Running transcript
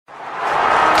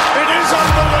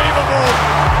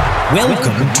unbelievable.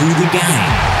 Welcome to the game.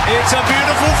 It's a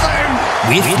beautiful thing.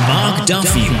 With Mark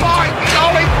Duffield. By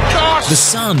golly gosh. The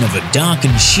son of a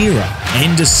darkened shearer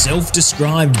and a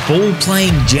self-described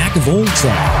ball-playing jack of all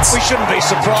trades. We shouldn't be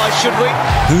surprised, should we?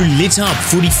 Who lit up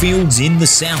footy fields in the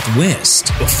southwest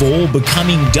before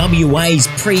becoming WA's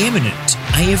preeminent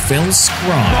AFL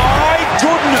scribe. My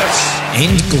goodness.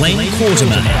 And Glenn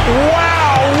Quartermain. Wowee.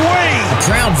 A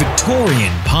proud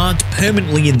Victorian parked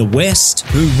permanently in the West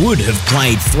who would have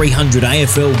played 300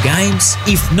 AFL games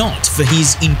if not for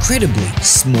his incredibly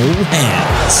small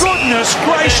hands. Goodness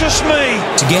gracious me.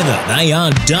 Together they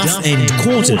are Duff and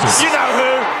Quarters. You know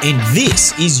who? And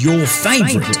this is your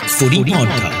favourite footy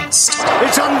podcast.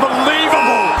 It's unbelievable.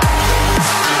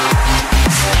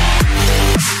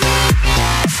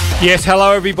 Yes,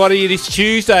 hello everybody. It is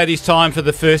Tuesday. It is time for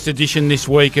the first edition this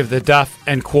week of the Duff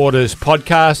and Quarters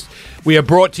podcast. We are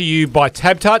brought to you by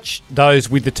TabTouch. Those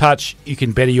with the touch, you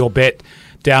can better your bet.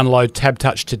 Download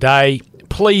TabTouch today.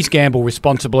 Please gamble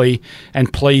responsibly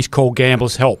and please call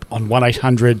Gamblers Help on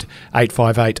 1800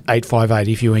 858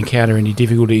 858 if you encounter any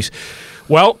difficulties.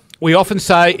 Well, we often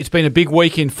say it's been a big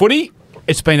week in footy.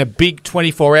 It's been a big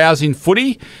 24 hours in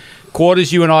footy.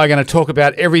 Quarters, you and I are going to talk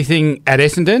about everything at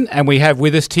Essendon, and we have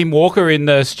with us Tim Walker in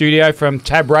the studio from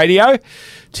Tab Radio.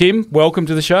 Tim, welcome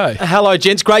to the show. Hello,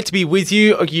 gents. Great to be with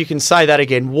you. You can say that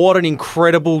again. What an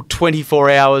incredible 24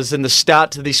 hours, and the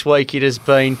start to this week, it has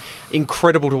been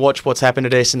incredible to watch what's happened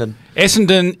at Essendon.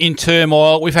 Essendon in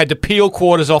turmoil. We've had to peel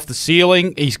Quarters off the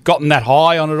ceiling. He's gotten that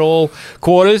high on it all.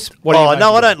 Quarters, what do you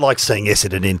no, I don't like seeing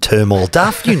Essendon in turmoil,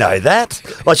 Duff. You know that.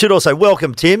 I should also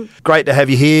welcome Tim. Great to have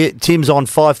you here. Tim's on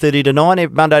 5:30 to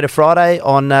 9, Monday to Friday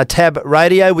on Tab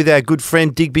Radio with our good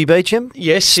friend Digby Beecham.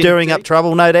 Yes. Stirring indeed. up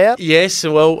trouble, no doubt. Yes,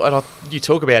 well, and you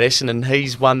talk about Essendon.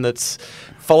 He's one that's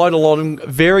followed along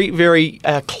very, very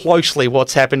closely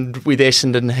what's happened with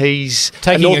Essendon. He's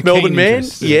taking a North Melbourne man.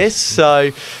 Interest, yes,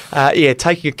 so,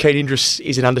 taking a keen interest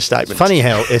is an understatement. It's funny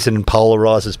how Essendon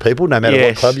polarises people, no matter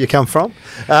what club you come from.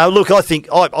 Look, I think,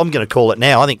 I'm going to call it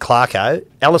now, I think Clarko,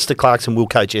 Alistair Clarkson will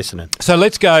coach Essendon. So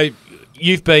let's go.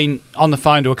 You've been on the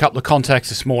phone to a couple of contacts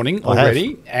this morning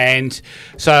already. And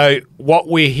so what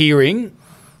we're hearing,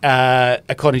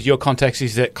 according to your contacts,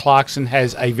 is that Clarkson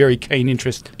has a very keen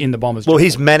interest in the Bombers. Well,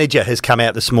 his manager has come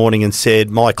out this morning and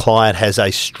said, my client has a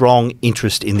strong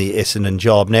interest in the Essendon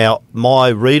job. Now, my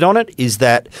read on it is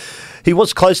that he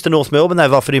was close to North Melbourne.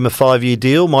 They've offered him a 5-year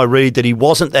deal. My read that he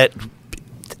wasn't that...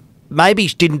 Maybe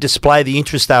didn't display the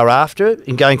interest they were after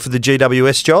in going for the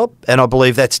GWS job, and I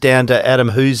believe that's down to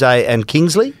Adam Houzé and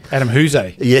Kingsley. Adam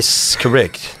Houzé. Yes,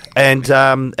 correct. And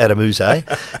Adam Houzé.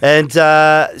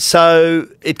 And so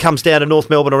it comes down to North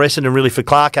Melbourne or Essendon really for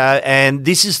Clarko, and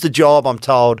this is the job I'm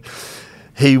told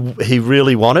he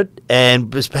really wanted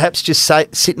and was perhaps just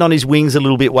sitting on his wings a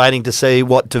little bit waiting to see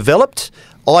what developed.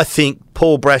 I think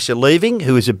Paul Brasher leaving,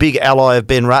 who is a big ally of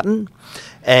Ben Rutten,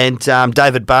 and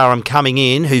David Barham coming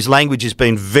in, whose language has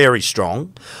been very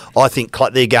strong. I think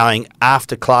they're going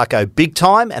after Clarko big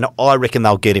time, and I reckon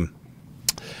they'll get him.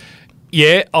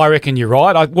 Yeah, I reckon you're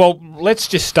right. Well, let's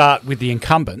just start with the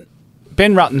incumbent.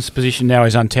 Ben Rutten's position now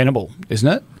is untenable, isn't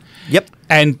it? Yep.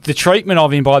 And the treatment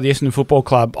of him by the Essendon Football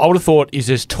Club, I would have thought, is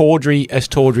as tawdry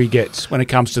gets when it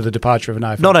comes to the departure of an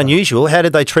AFL. Not unusual. How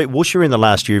did they treat Woosher in the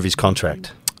last year of his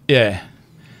contract? Yeah.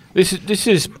 This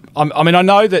is. I mean, I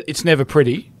know that it's never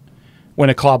pretty when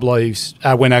a club leaves,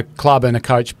 when a club and a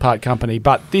coach part company,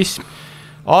 but this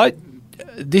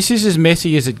is as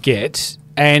messy as it gets.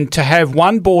 And to have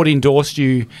one board endorse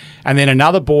you and then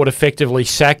another board effectively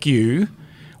sack you,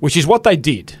 which is what they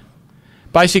did.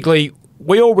 Basically,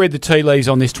 we all read the tea leaves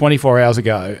on this 24 hours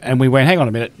ago, and we went, hang on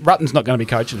a minute, Rutten's not going to be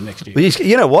coaching them next year. Well,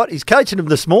 you know what? He's coaching them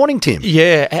this morning, Tim.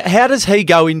 Yeah. How does he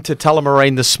go into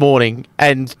Tullamarine this morning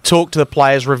and talk to the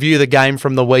players, review the game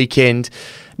from the weekend,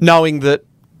 knowing that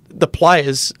the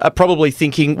players are probably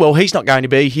thinking, well, he's not going to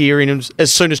be here in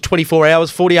as soon as 24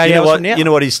 hours, 48 hours from now? You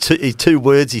know what his two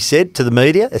words he said to the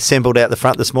media, assembled out the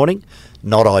front this morning?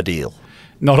 Not ideal.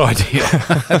 Not ideal.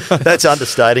 That's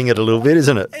understating it a little bit,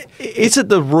 isn't it? Is it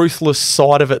the ruthless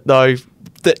side of it, though,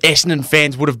 that Essendon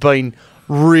fans would have been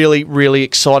really, really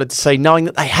excited to see, knowing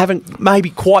that they haven't maybe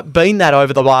quite been that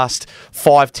over the last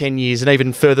 5-10 years and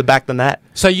even further back than that?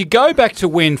 So you go back to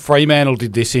when Fremantle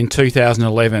did this in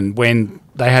 2011, when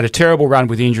they had a terrible run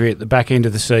with injury at the back end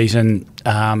of the season,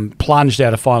 plunged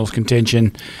out of finals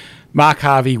contention. Mark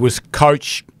Harvey was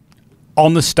coach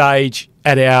on the stage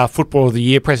at our Football of the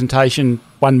Year presentation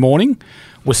one morning,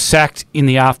 was sacked in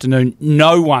the afternoon.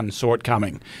 No one saw it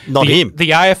coming. Not him. The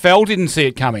AFL didn't see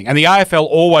it coming, and the AFL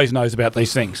always knows about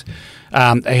these things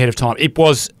ahead of time. It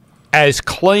was as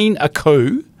clean a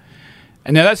coup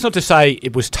And now that's not to say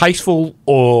it was tasteful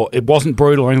or it wasn't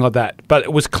brutal or anything like that, but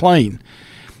it was clean.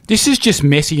 This is just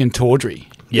messy and tawdry,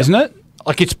 isn't it?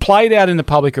 Like, it's played out in the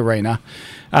public arena.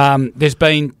 There's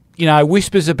been,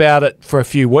 whispers about it for a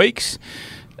few weeks.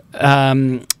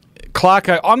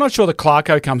 Clarko, I'm not sure that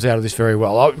Clarko comes out of this very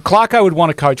well. Clarko would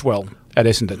want to coach well at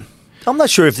Essendon. I'm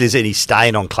not sure if there's any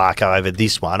stain on Clarko over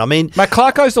this one. I mean, Mate,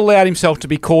 Clarko's allowed himself to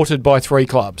be courted by 3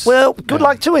 clubs. Well, good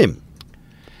luck to him.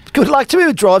 Good luck to him.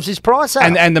 It drives his price up.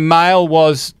 And the mail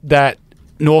was that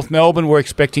North Melbourne were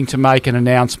expecting to make an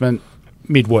announcement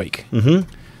midweek. Mm-hmm.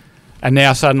 And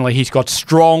now suddenly he's got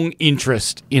strong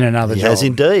interest in another job. He has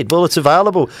indeed. Well, it's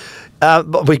available.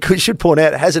 But we should point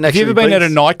out it hasn't actually Have you ever been at a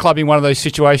nightclub in one of those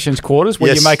situations, Quarters,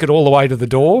 where you make it all the way to the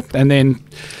door and then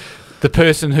the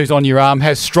person who's on your arm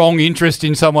has strong interest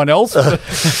in someone else?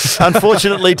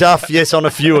 Unfortunately, Duff, yes, on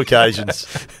a few occasions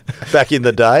back in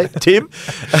the day. Tim?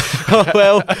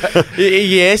 Well,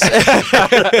 yes.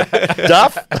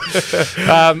 Duff?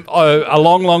 A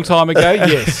long, long time ago,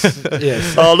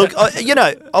 yes. Oh, look,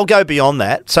 I'll go beyond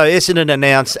that. So Essendon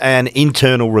announced an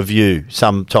internal review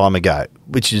some time ago,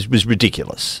 which was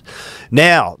ridiculous.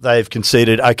 Now they've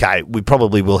conceded, okay, we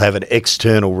probably will have an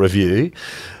external review,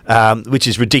 which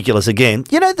is ridiculous again.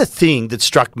 The thing that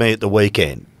struck me at the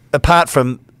weekend, apart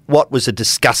from what was a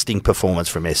disgusting performance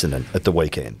from Essendon at the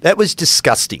weekend, that was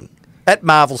disgusting. At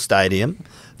Marvel Stadium,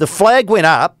 the flag went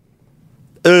up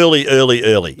early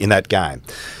in that game.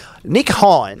 Nick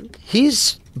Hine,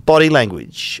 his body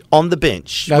language on the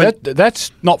bench. No,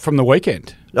 that's not from the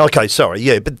weekend. Okay, sorry,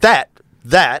 yeah, but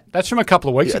that's from a couple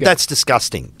of weeks ago. That's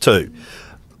disgusting too.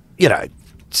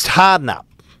 Just harden up.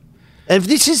 And if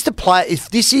this is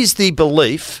the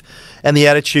belief and the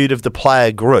attitude of the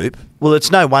player group, well,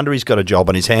 it's no wonder he's got a job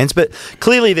on his hands. But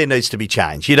clearly there needs to be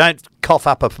change. You don't cough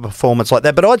up a performance like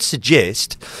that. But I'd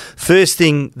suggest first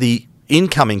thing the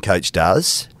incoming coach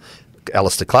does,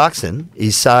 Alistair Clarkson,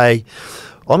 is say,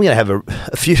 I'm going to have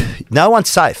a few. No one's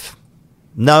safe.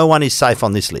 No one is safe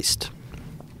on this list.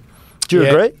 Do you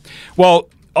agree? Well,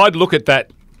 I'd look at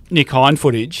that Nick Hine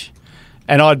footage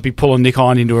and I'd be pulling Nick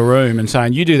Hine into a room and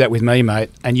saying, you do that with me, mate,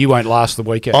 and you won't last the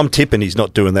weekend. I'm tipping he's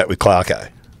not doing that with Clarko.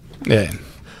 Yeah.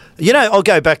 I'll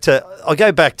go back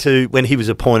to when he was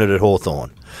appointed at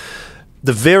Hawthorn.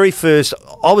 The very first,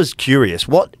 I was curious,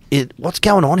 what's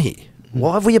going on here?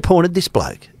 Why have we appointed this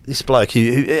bloke? This bloke,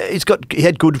 he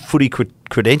had good footy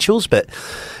credentials, but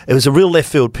it was a real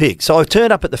left field pick. So I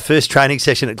turned up at the first training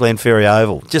session at Glenferrie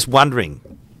Oval, just wondering.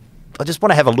 I just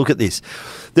want to have a look at this.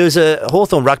 There was a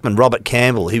Hawthorn ruckman, Robert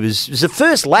Campbell. It was the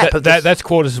first lap of this. That's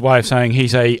Quarters' way of saying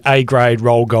he's a A-grade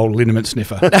roll gold liniment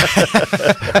sniffer. No,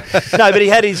 but he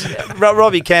had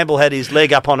Robbie Campbell had his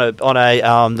leg up on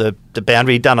the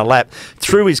boundary. He'd done a lap,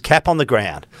 threw his cap on the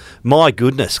ground. My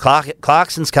goodness,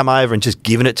 Clarkson's come over and just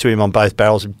given it to him on both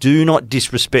barrels. Do not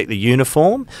disrespect the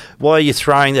uniform. Why are you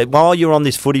throwing that? While you're on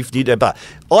this footy, but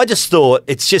I just thought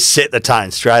it's just set the tone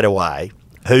straight away.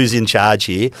 Who's in charge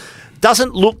here?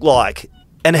 Doesn't look like,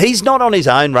 and he's not on his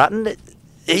own, Rutten.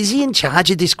 Is he in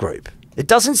charge of this group? It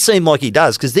doesn't seem like he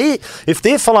does, because if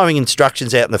they're following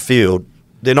instructions out in the field,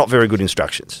 they're not very good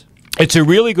instructions. It's a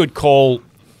really good call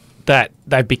that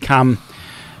they've become.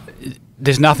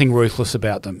 There's nothing ruthless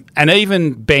about them. And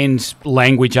even Ben's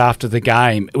language after the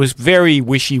game, it was very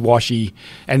wishy-washy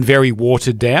and very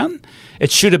watered down. It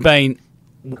should have been,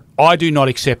 I do not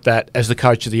accept that as the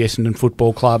coach of the Essendon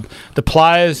Football Club. The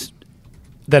players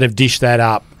that have dished that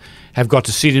up have got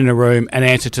to sit in a room and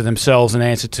answer to themselves and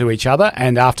answer to each other,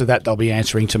 and after that they'll be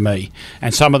answering to me.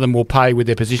 And some of them will pay with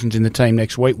their positions in the team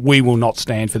next week. We will not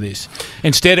stand for this.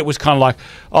 Instead it was kind of like,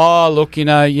 oh, look, it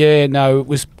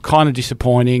was kind of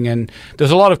disappointing, and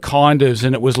there's a lot of kind ofs,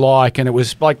 and it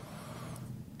was like,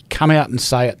 come out and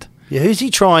say it. Yeah, who's he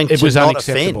trying to not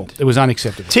offend? It was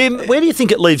unacceptable. Tim, where do you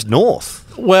think it leaves North?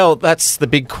 Well, that's the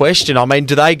big question. I mean,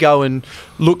 do they go and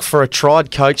look for a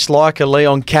tried coach like a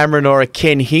Leon Cameron or a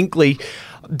Ken Hinkley?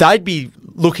 They'd be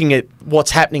looking at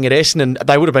what's happening at Essendon.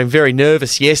 They would have been very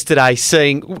nervous yesterday,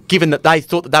 given that they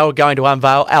thought that they were going to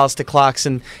unveil Alistair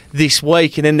Clarkson this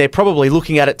week, and then they're probably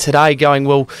looking at it today going,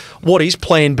 well, what is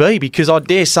plan B? Because I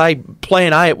dare say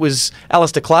plan A, it was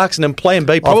Alistair Clarkson, and plan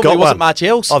B probably wasn't much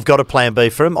else. I've got a plan B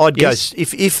for him. I'd go,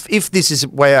 if this is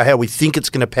how we think it's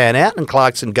going to pan out and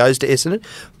Clarkson goes to Essendon,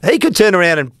 he could turn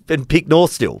around and pick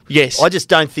North still. Yes. I just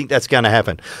don't think that's going to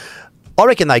happen. I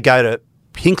reckon they go to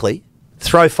Hinkley,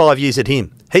 throw 5 years at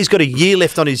him. He's got a year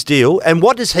left on his deal, and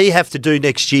what does he have to do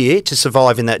next year to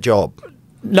survive in that job?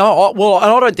 No, and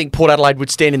I don't think Port Adelaide would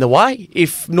stand in the way.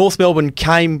 If North Melbourne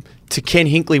came to Ken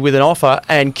Hinkley with an offer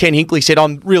and Ken Hinkley said,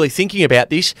 I'm really thinking about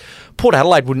this, Port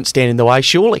Adelaide wouldn't stand in the way,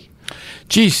 surely.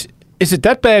 Geez, Is it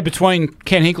that bad between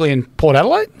Ken Hinkley and Port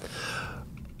Adelaide?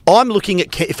 I'm looking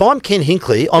at if I'm Ken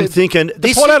Hinkley, I'm thinking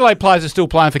the Port Adelaide players are still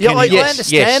playing for Ken Hinkley. I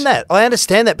understand that. I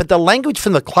understand that, but the language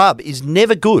from the club is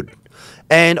never good.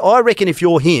 And I reckon if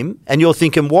you're him and you're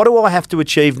thinking, what do I have to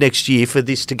achieve next year for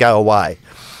this to go away?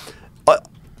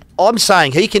 I'm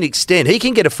saying he can extend. He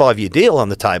can get a 5-year deal on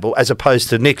the table as opposed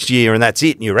to next year and that's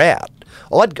it and you're out.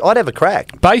 I'd have a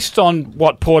crack. Based on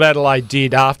what Port Adelaide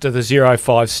did after the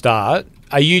 0-5 start,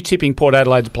 are you tipping Port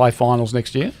Adelaide to play finals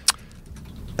next year?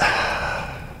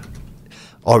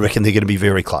 I reckon they're going to be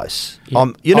very close.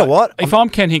 Yeah. What? If I'm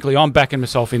Ken Hinkley, I'm backing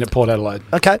myself in at Port Adelaide.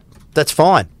 Okay, that's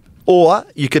fine. Or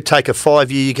you could take a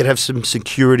 5-year, you could have some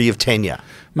security of tenure.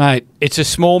 Mate, it's a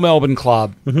small Melbourne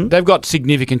club. Mm-hmm. They've got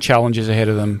significant challenges ahead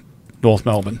of them, North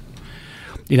Melbourne.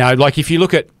 You know, like if you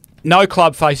look at no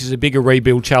club faces a bigger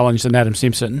rebuild challenge than Adam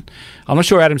Simpson. I'm not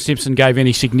sure Adam Simpson gave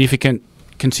any significant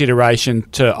consideration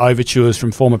to overtures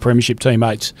from former premiership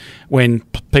teammates when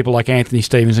people like Anthony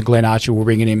Stevens and Glenn Archer were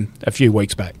ringing him a few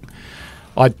weeks back.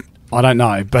 I don't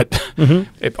know, but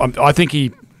I think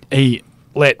he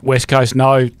let West Coast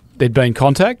know there'd been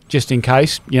contact just in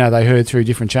case, they heard through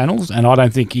different channels, and I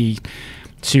don't think he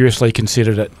seriously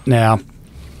considered it. Now,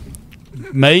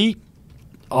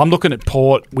 I'm looking at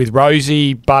Port with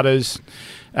Rosie, Butters,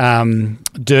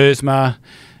 Dersma.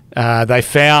 They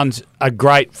found a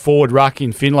great forward ruck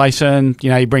in Finlayson.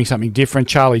 He brings something different.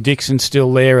 Charlie Dixon's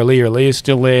still there. Alia's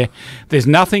still there. There's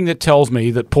nothing that tells me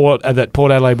that Port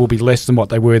Adelaide will be less than what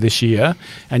they were this year.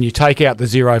 And you take out the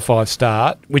 0-5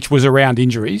 start, which was around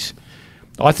injuries.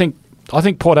 I think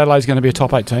Port Adelaide's going to be a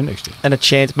top 8 team next year. And a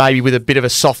chance maybe with a bit of a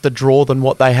softer draw than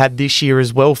what they had this year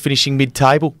as well, finishing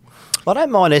mid-table. I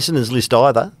don't mind Essendon's list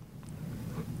either.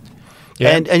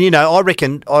 Yeah. And I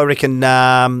reckon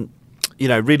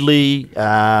Ridley,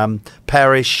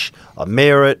 Parrish,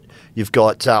 Merritt. You've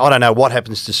got I don't know what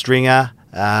happens to Stringer,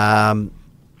 the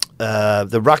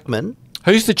ruckman.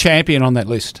 Who's the champion on that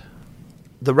list?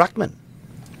 The ruckman.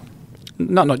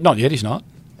 Not yet. He's not.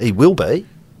 He will be.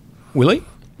 Will he?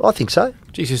 I think so.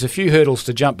 Geez, there's a few hurdles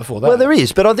to jump before that. Well, there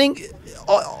is, but I think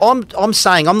I'm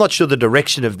saying I'm not sure the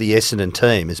direction of the Essendon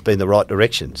team has been the right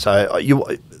direction. So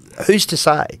who's to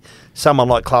say someone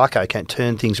like Clarko can't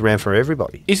turn things around for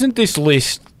everybody? Isn't this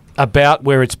list about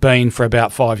where it's been for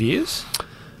about 5 years?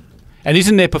 And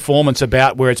isn't their performance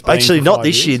about where it's been? Actually, for not 5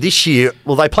 this years? year. This year,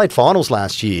 well, they played finals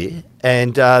last year,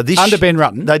 and under Ben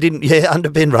Rutten. They didn't. Yeah, under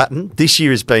Ben Rutten. This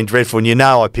year has been dreadful, and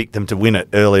I picked them to win it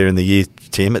earlier in the year,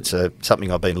 Tim. It's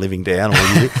something I've been living down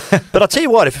all year. But I'll tell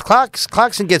you what, if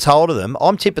Clarkson gets hold of them,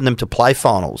 I'm tipping them to play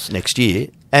finals next year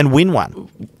and win one.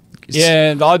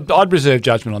 Yeah, I'd reserve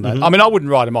judgment on that. Mm-hmm. I mean, I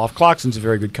wouldn't write him off. Clarkson's a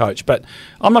very good coach, but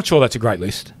I'm not sure that's a great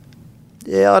list.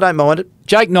 Yeah, I don't mind it.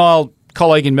 Jake Nile,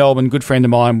 colleague in Melbourne, good friend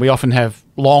of mine. We often have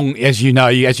long, as you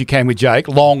can with Jake,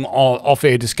 long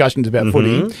off-air discussions about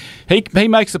footy. He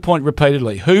makes the point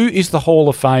repeatedly. Who is the Hall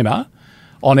of Famer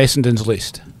on Essendon's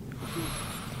list?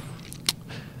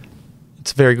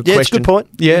 It's a very good question. question. It's a good point.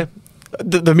 Yeah.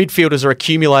 The midfielders are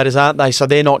accumulators, aren't they? So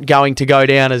they're not going to go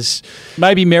down as...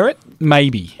 Maybe Merritt?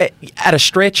 Maybe. At a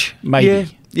stretch? Maybe.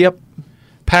 Yeah. Yep.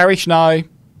 Parrish, no.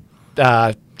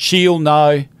 Shield,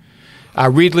 no.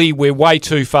 Ridley, we're way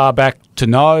too far back to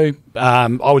know.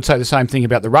 I would say the same thing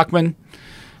about the ruckman.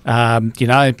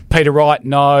 Peter Wright,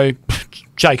 no.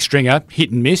 Jake Stringer,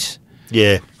 hit and miss.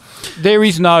 Yeah. There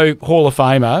is no Hall of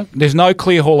Famer. There's no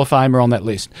clear Hall of Famer on that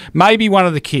list. Maybe one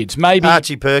of the kids. Maybe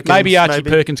Archie Perkins. Maybe Archie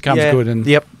Perkins comes good. And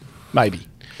yep. Maybe.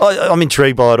 I'm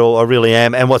intrigued by it all. I really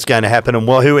am. And what's going to happen and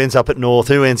who ends up at North,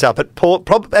 who ends up at Port.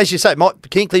 As you say,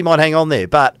 Kinkley might hang on there.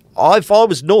 But if I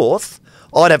was North,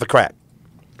 I'd have a crack.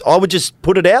 I would just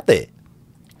put it out there.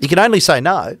 You can only say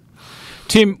no.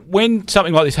 Tim, when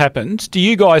something like this happens, do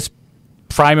you guys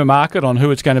frame a market on who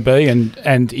it's going to be?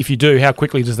 And if you do, how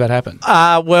quickly does that happen?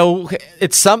 Well,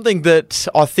 it's something that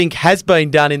I think has been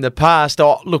done in the past.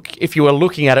 Look, if you were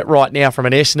looking at it right now from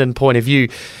an Essendon point of view,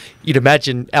 you'd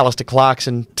imagine Alistair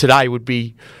Clarkson today would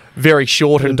be very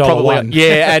short and probably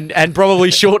and probably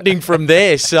shortening from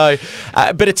there. So,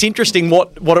 but it's interesting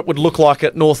what it would look like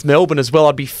at North Melbourne as well.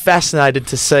 I'd be fascinated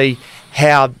to see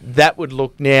how that would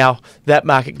look now, that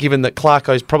market, given that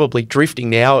Clarko's probably drifting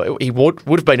now. He would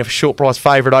have been a short price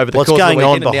favourite over the course of the weekend.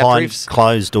 What's going on behind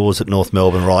closed doors at North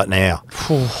Melbourne right now?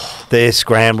 They're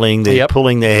scrambling, they're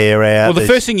pulling their hair out. Well, the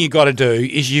first thing you've got to do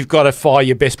is you've got to fire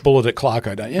your best bullet at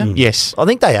Clarko, don't you? Yes. I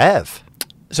think they have.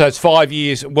 So it's 5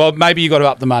 years. Well, maybe you've got to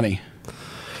up the money.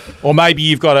 Or maybe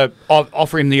you've got to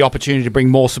offer him the opportunity to bring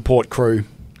more support crew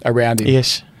around him.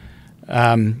 Yes.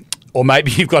 Or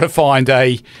maybe you've got to find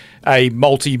a a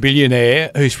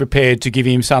multi-billionaire who's prepared to give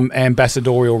him some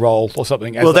ambassadorial role or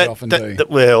something, as they often do.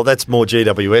 That's more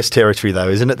GWS territory, though,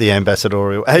 isn't it? The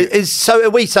ambassadorial. So, are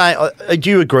we saying? Do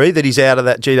you agree that he's out of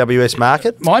that GWS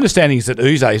market? My understanding is that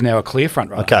Uze is now a clear front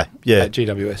runner. Okay, yeah, at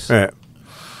GWS. Yeah.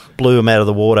 Blew him out of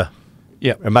the water.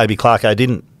 Yeah, and maybe Clarko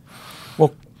didn't.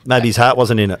 Well, maybe his heart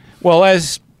wasn't in it. Well,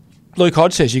 as Luke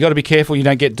Hodge says, you got to be careful you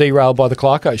don't get derailed by the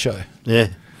Clarko show. Yeah,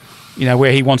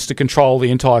 where he wants to control the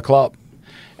entire club.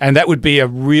 And that would be a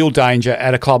real danger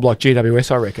at a club like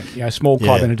GWS, I reckon. A small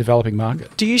club in a developing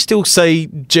market. Do you still see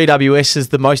GWS as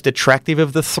the most attractive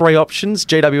of the three options,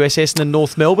 GWS, Essendon,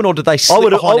 North Melbourne, or do they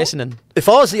slip behind Essendon? If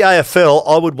I was the AFL,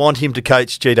 I would want him to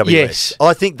coach GWS. Yes.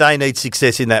 I think they need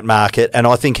success in that market, and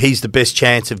I think he's the best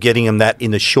chance of getting them that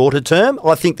in the shorter term.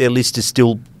 I think their list is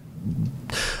still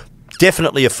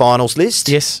definitely a finals list.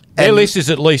 Yes. Their list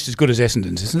is at least as good as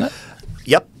Essendon's, isn't it?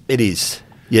 Yep, it is.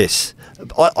 Yes.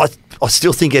 I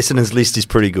still think Essendon's list is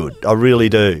pretty good. I really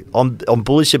do. I'm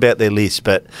bullish about their list,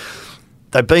 but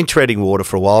they've been treading water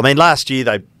for a while. I mean, last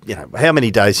year how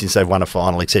many days since they've won a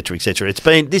final, etc., etc. It's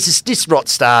been this rot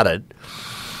started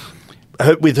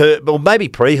with her, well, maybe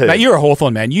pre-her. Now, you're a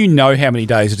Hawthorn man. You know how many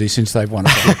days it is since they've won a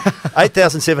final.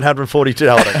 8,742.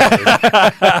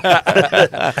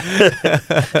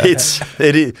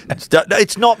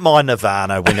 It's not my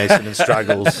nirvana when Essendon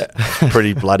struggles.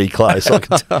 Pretty bloody close, I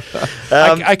can tell.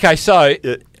 Okay, so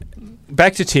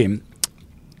back to Tim.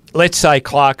 Let's say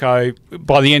Clarko,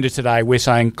 by the end of today, we're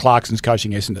saying Clarkson's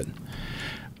coaching Essendon.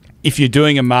 If you're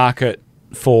doing a market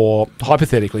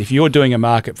hypothetically, if you're doing a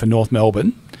market for North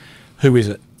Melbourne, who is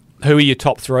it? Who are your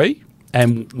top three,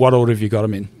 and what order have you got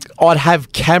them in? I'd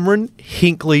have Cameron,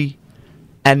 Hinkley,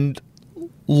 and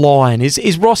Lyon.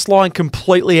 Is Ross Lyon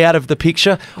completely out of the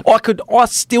picture? I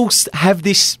still have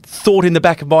this thought in the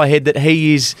back of my head that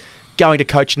he is going to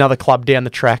coach another club down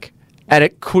the track, and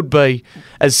it could be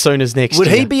as soon as next year.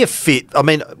 Would he be a fit? I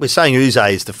mean, we're saying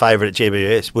Uze is the favourite at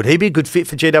GWS. Would he be a good fit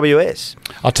for GWS?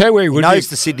 I'll tell you where he would. He knows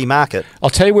the Sydney market.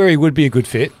 I'll tell you where he would be a good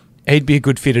fit. He'd be a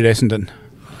good fit at Essendon.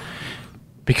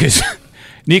 Because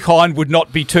Nick Hine would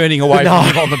not be turning away from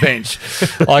him on the bench.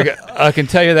 I can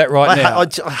tell you that now.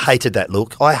 I hated that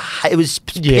look. It was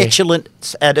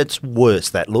petulant at its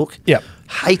worst, that look. Yeah.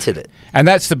 Hated it. And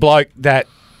that's the bloke that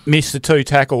missed the 2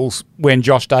 tackles when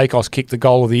Josh Dacos kicked the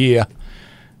goal of the year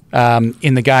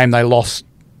in the game they lost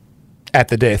at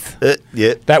the death.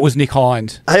 Yeah. That was Nick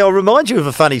Hind. Hey, I'll remind you of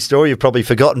a funny story you've probably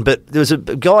forgotten, but there was a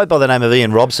guy by the name of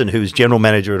Ian Robson who was general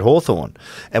manager at Hawthorn,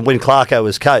 and when Clarko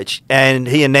was coach, and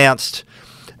he announced,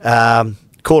 caught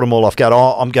them all off guard,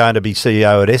 I'm going to be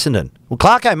CEO at Essendon. Well,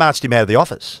 Clarko marched him out of the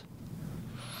office.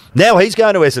 Now he's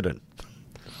going to Essendon.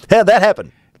 How'd that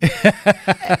happen?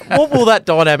 What will that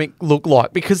dynamic look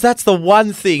like? Because that's the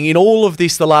one thing in all of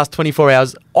this the last 24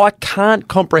 hours, I can't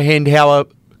comprehend how a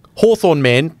Hawthorn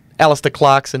man, Alistair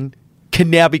Clarkson,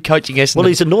 can now be coaching Essendon. Well,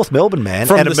 he's a North Melbourne man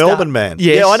and a Melbourne man.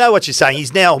 Yes. Yeah, I know what you're saying.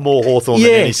 He's now more Hawthorn than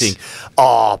anything.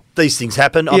 Oh, these things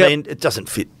happen. I mean, it doesn't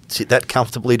sit that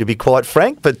comfortably, to be quite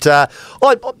frank. But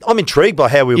I'm intrigued by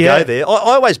how we'll go there. I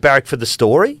always barrack for the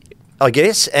story, I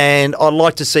guess, and I'd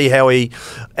like to see how he...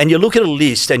 And you look at a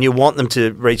list and you want them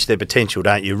to reach their potential,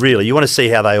 don't you, really? You want to see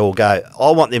how they all go.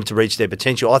 I want them to reach their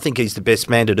potential. I think he's the best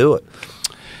man to do it.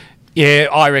 Yeah,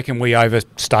 I reckon we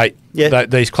overstate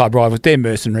these club rivals. They're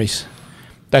mercenaries.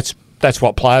 That's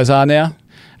what players are now.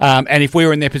 And if we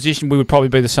were in their position, we would probably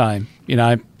be the same.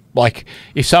 Like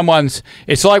if someone's...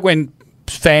 It's like when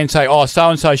fans say,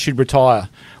 so-and-so should retire.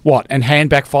 What, and hand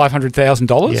back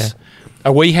 $500,000? Yeah.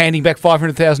 Are we handing back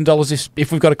 $500,000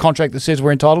 if we've got a contract that says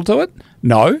we're entitled to it?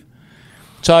 No.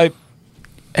 So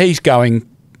he's going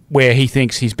where he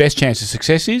thinks his best chance of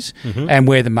success is and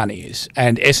where the money is.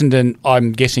 And Essendon,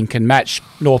 I'm guessing, can match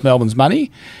North Melbourne's money,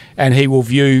 and he will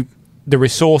view the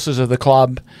resources of the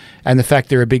club and the fact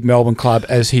they're a big Melbourne club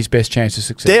as his best chance of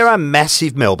success. They're a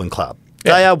massive Melbourne club.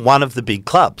 Yeah. They are one of the big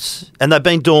clubs, and they've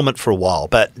been dormant for a while,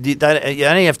 but you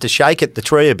only have to shake the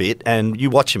tree a bit and you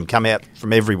watch them come out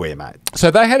from everywhere, mate. So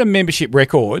they had a membership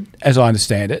record, as I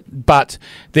understand it, but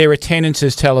their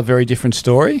attendances tell a very different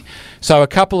story. So a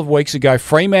couple of weeks ago,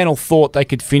 Fremantle thought they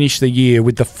could finish the year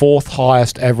with the 4th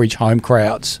highest average home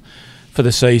crowds for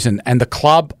the season, and the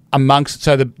club amongst...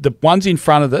 So the ones in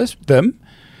front of them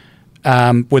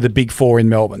were the big 4 in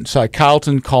Melbourne. So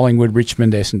Carlton, Collingwood,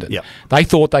 Richmond, Essendon. Yep. They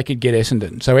thought they could get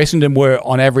Essendon. So Essendon were,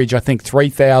 on average, I think,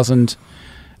 3,000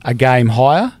 a game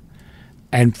higher.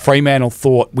 And Fremantle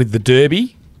thought with the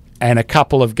Derby and a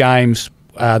couple of games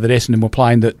that Essendon were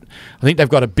playing. That I think they've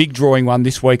got a big drawing one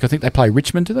this week. I think they play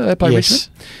Richmond. Do they? They play Yes.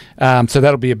 Richmond. So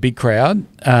that'll be a big crowd,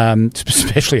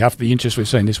 especially after the interest we've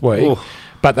seen this week. Ooh.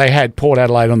 But they had Port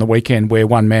Adelaide on the weekend where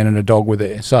one man and a dog were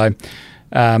there. So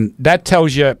that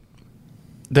tells you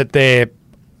that they're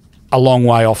a long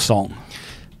way off song.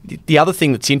 The other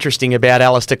thing that's interesting about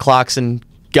Alistair Clarkson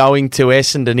going to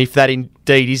Essendon, if that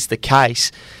indeed is the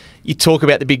case, you talk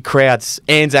about the big crowds,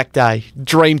 Anzac Day,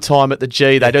 dream time at the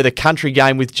G, they do the country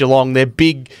game with Geelong, they're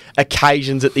big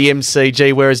occasions at the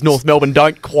MCG, whereas North Melbourne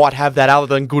don't quite have that other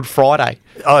than Good Friday.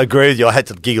 I agree with you. I had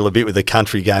to giggle a bit with the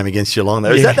country game against Geelong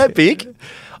there. Is Yeah. that big?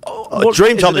 What-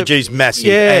 Dream is time it at the G's massive.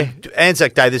 Yeah. And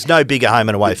Anzac Day, there's no bigger home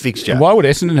and away fixture. Why would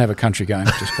Essendon have a country game?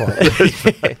 Just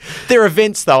quite. They're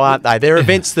events though, aren't they? They're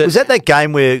events that... Was that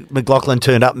game where McLaughlin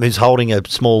turned up and was holding a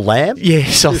small lamb?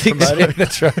 Yes, I think so.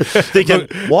 That's right. Thinking,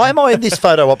 why am I in this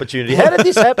photo opportunity? How did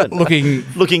this happen?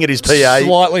 Looking at his PA.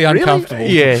 slightly Really? uncomfortable.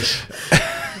 Yes.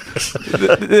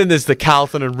 Then there's the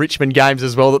Carlton and Richmond games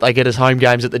as well that they get as home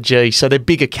games at the G. So they're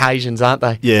big occasions, aren't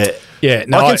they? Yeah. Yeah,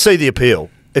 no, I can see the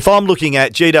appeal. If I'm looking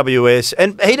at GWS,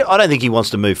 and I don't think he wants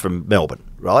to move from Melbourne,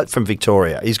 right? From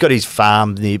Victoria. He's got his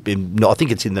farm, I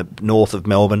think it's in the north of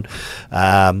Melbourne.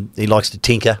 He likes to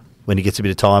tinker when he gets a bit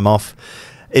of time off.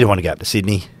 He don't want to go up to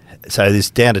Sydney. So there's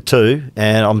down to 2,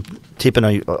 and I'm tipping,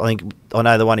 I think I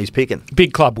know the one he's picking.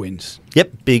 Big club wins.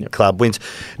 Yep, big club wins.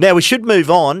 Now, we should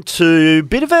move on to a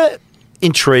bit of a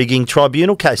intriguing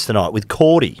tribunal case tonight with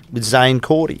Zane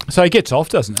Cordy. So he gets off,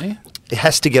 doesn't he? He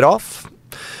has to get off.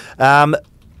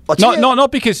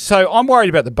 Not because. So I'm worried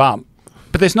about the bump,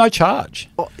 but there's no charge.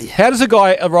 How does a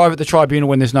guy arrive at the tribunal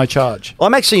when there's no charge?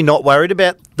 I'm actually not worried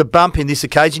about the bump in this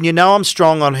occasion. You know I'm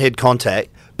strong on head contact,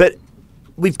 but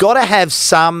we've got to have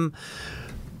some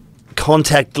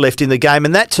contact left in the game,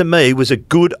 and that to me was a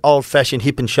good old-fashioned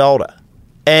hip and shoulder.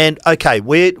 And, okay,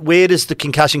 where does the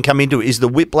concussion come into it? Is the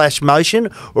whiplash motion,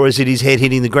 or is it his head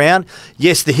hitting the ground?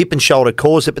 Yes, the hip and shoulder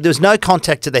caused it, but there was no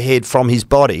contact to the head from his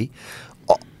body.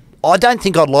 I don't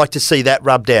think I'd like to see that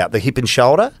rubbed out, the hip and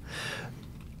shoulder.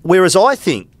 Whereas I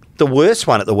think the worst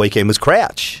one at the weekend was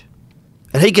Crouch.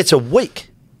 And he gets a week.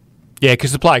 Yeah,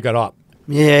 because the player got up.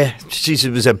 Yeah, geez,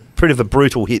 it was a pretty of a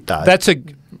brutal hit, though.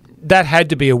 That had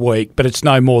to be a week, but it's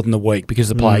no more than a week because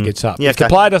the player gets up. Yeah, if the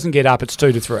okay. player doesn't get up, it's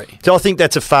 2 to 3. So I think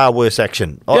that's a far worse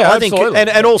action. Yeah, I think,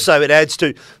 absolutely. and also it adds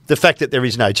to the fact that there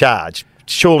is no charge.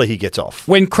 Surely he gets off.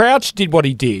 When Crouch did what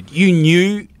he did, you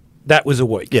knew that was a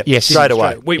week. Yeah, Yes. straight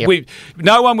away.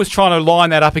 No one was trying to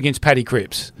line that up against Paddy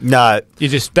Cripps. No.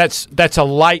 That's a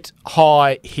late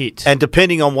high hit. And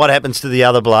depending on what happens to the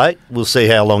other bloke, we'll see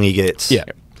how long he gets. Yeah.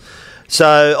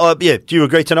 So, do you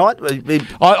agree tonight?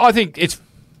 I think it's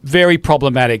very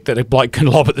problematic that a bloke can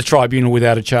lob at the tribunal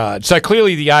without a charge. So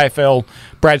clearly the AFL,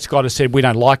 Brad Scott has said we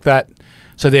don't like that,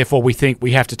 so therefore we think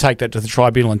we have to take that to the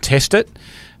tribunal and test it.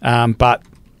 But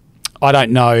I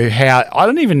don't know how. I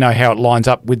don't even know how it lines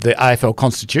up with the AFL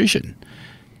constitution.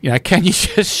 You know, can you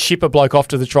just ship a bloke off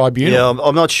to the tribunal? Yeah,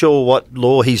 I'm not sure what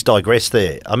law he's digressed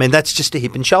there. I mean, that's just a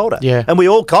hip and shoulder. Yeah. And we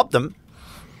all cop them.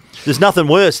 There's nothing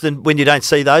worse than when you don't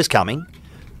see those coming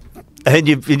and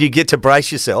you get to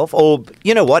brace yourself. Or,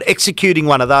 you know what, executing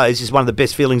one of those is one of the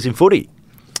best feelings in footy.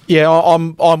 Yeah,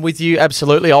 I'm with you,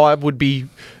 absolutely. I would be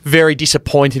very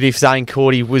disappointed if Zane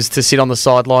Cordy was to sit on the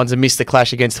sidelines and miss the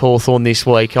clash against Hawthorn this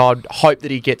week. I'd hope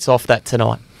that he gets off that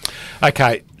tonight.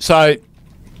 Okay, so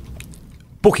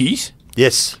bookies,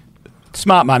 Yes.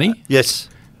 smart money. Yes.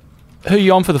 Who are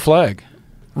you on for the flag?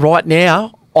 Right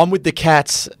now, I'm with the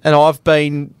Cats, and I've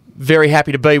been very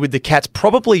happy to be with the Cats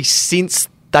probably since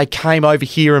they came over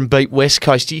here and beat West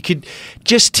Coast. You could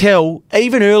just tell,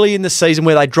 even early in the season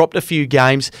where they dropped a few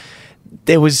games,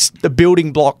 there was the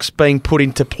building blocks being put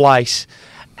into place,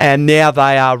 and now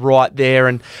they are right there.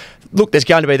 And look, there's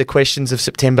going to be the questions of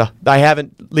September. They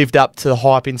haven't lived up to the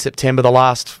hype in September the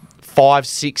last 5,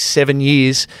 6, 7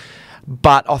 years.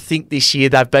 But I think this year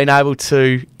they've been able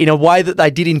to, in a way that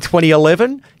they did in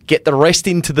 2011, get the rest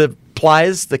into the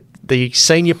players, the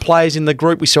senior players in the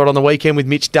group. We saw it on the weekend with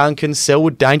Mitch Duncan.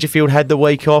 Selwood, Dangerfield had the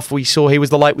week off. We saw he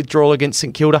was the late withdrawal against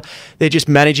St Kilda. They're just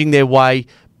managing their way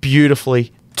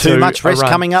beautifully. Too much rest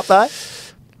coming up, though?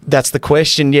 That's the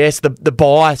question, yes. The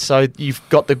bye. So you've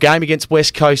got the game against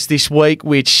West Coast this week,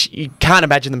 which you can't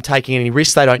imagine them taking any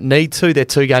risks. They don't need to. They're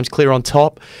 2 games clear on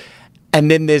top. And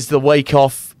then there's the week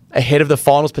off ahead of the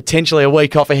finals, potentially a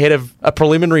week off ahead of a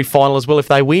preliminary final as well if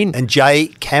they win. And Jay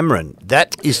Cameron,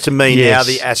 that is to me Yes. now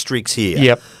the asterisk here.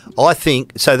 Yep. I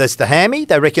think, so that's the hammy.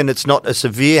 They reckon it's not a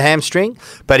severe hamstring,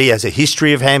 but he has a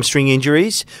history of hamstring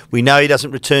injuries. We know he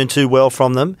doesn't return too well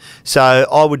from them. So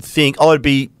I would think,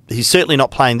 he's certainly not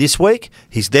playing this week.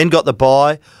 He's then got the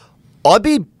bye. I'd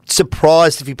be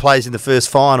surprised if he plays in the first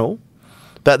final,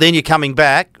 but then you're coming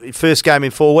back, first game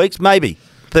in 4 weeks, maybe.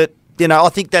 But, I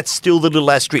think that's still the little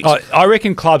asterisk. I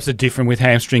reckon clubs are different with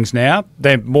hamstrings now.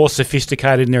 They're more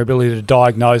sophisticated in their ability to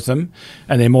diagnose them,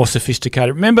 and they're more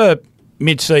sophisticated. Remember,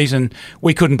 mid-season,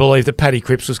 we couldn't believe that Paddy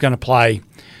Cripps was going to play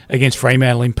against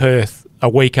Fremantle in Perth a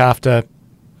week after.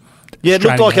 Yeah, it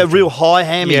looked like a real high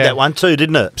hammy, that one too,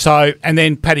 didn't it? So, and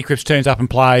then Paddy Cripps turns up and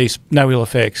plays, no ill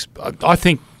effects. I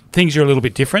think things are a little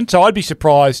bit different. So I'd be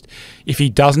surprised if he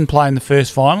doesn't play in the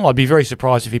first final. I'd be very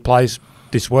surprised if he plays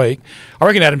this week. I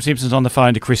reckon Adam Simpson's on the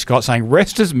phone to Chris Scott saying,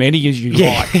 rest as many as you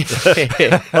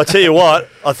like. I'll tell you what,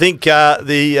 I think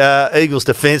the Eagles'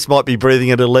 defence might be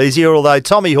breathing a little easier, although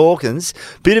Tommy Hawkins,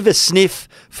 bit of a sniff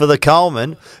for the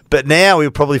Coleman, but now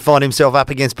he'll probably find himself up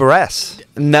against Barrass.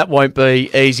 And that won't be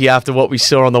easy after what we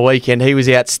saw on the weekend. He was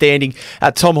outstanding.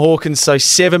 Tom Hawkins, so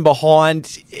 7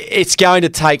 behind. It's going to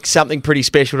take something pretty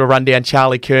special to run down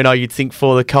Charlie Curnow, you'd think,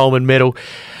 for the Coleman medal.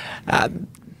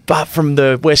 But from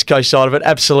the West Coast side of it,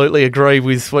 absolutely agree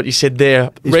with what you said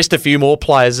there. Rest a few more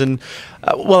players. And,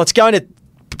 it's going to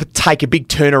take a big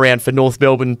turnaround for North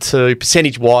Melbourne to,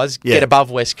 percentage-wise, get above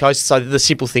West Coast. So the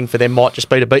simple thing for them might just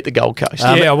be to beat the Gold Coast.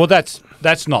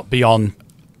 That's not beyond...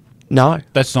 No.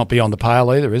 That's not beyond the pale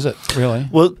either, is it, really?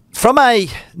 Well, from a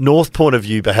North point of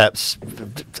view, perhaps,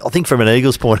 I think from an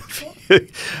Eagles point of view,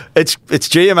 it's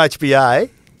GMHBA.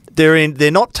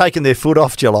 They're not taking their foot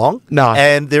off Geelong. No.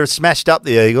 And they're smashed up,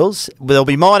 the Eagles. They'll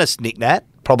be minus Nick Nat,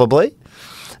 probably.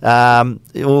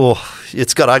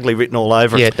 It's got ugly written all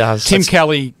over it. Yeah, it does.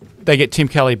 They get Tim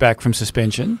Kelly back from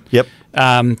suspension. Yep.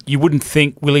 You wouldn't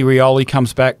think Willie Rioli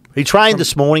comes back. He trained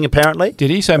this morning, apparently. Did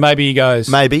he? So maybe he goes.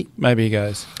 Maybe he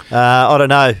goes. I don't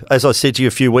know. As I said to you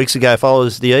a few weeks ago, if I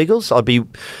was the Eagles, I'd be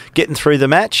getting through the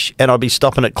match and I'd be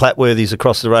stopping at Clatworthy's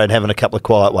across the road having a couple of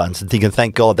quiet ones and thinking,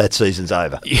 thank God that season's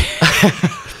over.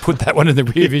 Put that one in the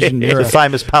rear vision mirror. The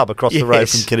famous pub across the road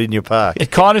from Cardinia Park.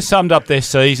 It kind of summed up their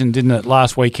season, didn't it,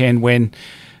 last weekend when...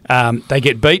 they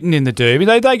get beaten in the Derby.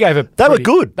 They were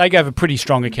good. They gave a pretty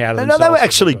strong account of themselves. No, they were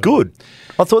actually good.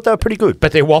 I thought they were pretty good.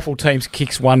 But their waffle teams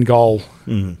kicks one goal.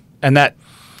 And that,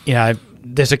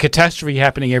 there's a catastrophe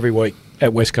happening every week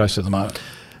at West Coast at the moment.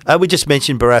 We just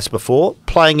mentioned Barrass before,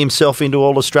 playing himself into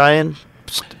All-Australian,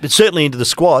 certainly into the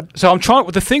squad. So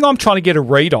the thing I'm trying to get a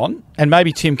read on, and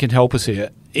maybe Tim can help us here,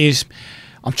 is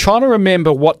I'm trying to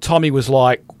remember what Tommy was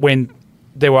like when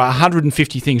there were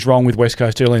 150 things wrong with West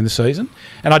Coast early in the season.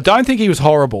 And I don't think he was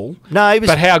horrible. No, he was.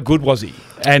 But how good was he?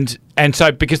 And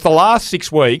so, because the last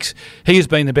 6 weeks, he has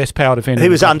been the best power defender. He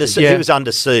was under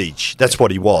siege. That's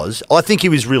what he was. I think he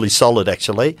was really solid,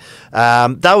 actually.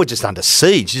 They were just under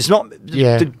siege. It's not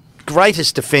the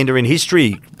greatest defender in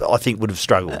history, I think, would have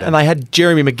struggled. And they had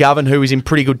Jeremy McGovern, who was in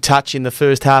pretty good touch in the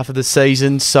first half of the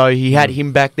season, so he had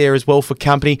him back there as well for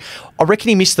company. I reckon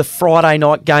he missed the Friday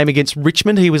night game against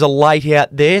Richmond. He was a late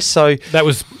out there, so... That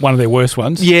was one of their worst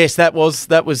ones. Yes, that was.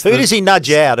 Who does he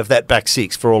nudge out of that back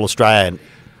six for All-Australian?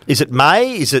 Is it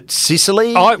May? Is it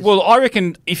Sicily? I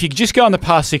reckon if you just go in the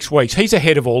past 6 weeks, he's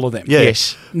ahead of all of them. Yeah.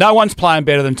 Yes. No one's playing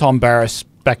better than Tom Barrass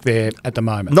back there at the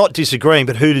moment. Not disagreeing,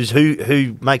 but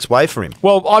who makes way for him?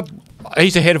 Well,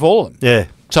 he's ahead of all of them. Yeah.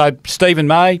 So Stephen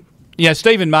May,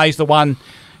 Stephen May's the one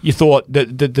you thought the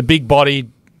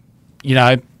big-bodied,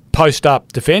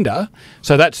 post-up defender.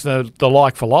 So that's the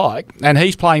like for like, and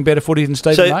he's playing better footy than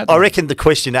Stephen May. I reckon the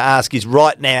question to ask is,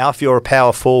 right now, if you're a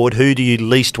power forward, who do you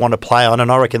least want to play on?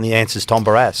 And I reckon the answer's Tom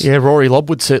Barrass. Yeah, Rory Lobb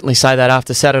would certainly say that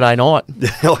after Saturday night.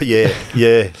 Oh yeah,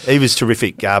 he was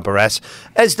terrific, Barrass.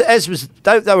 As was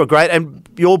they were great, and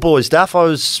your boys, Duff. I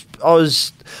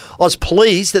was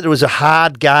pleased that there was a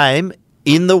hard game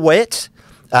in the wet.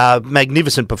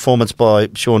 Magnificent performance by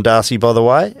Sean Darcy, by the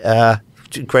way.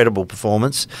 Incredible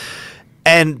performance,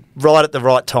 and right at the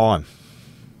right time,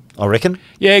 I reckon.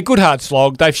 Yeah, good hard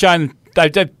slog.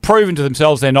 They've proven to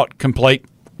themselves they're not complete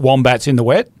wombats in the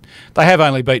wet. They have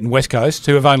only beaten West Coast,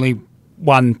 who have only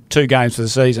won 2 games for the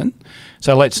season.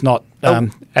 So let's not a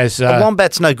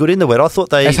wombat's no good in the wet. I thought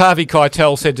they, as Harvey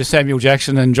Keitel said to Samuel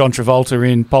Jackson and John Travolta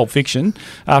in Pulp Fiction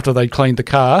after they'd cleaned the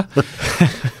car.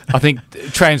 I think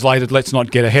translated, let's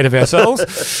not get ahead of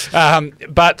ourselves.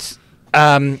 But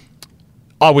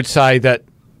I would say that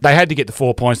they had to get the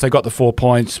 4 points. They got the 4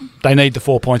 points. They need the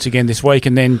 4 points again this week,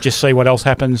 and then just see what else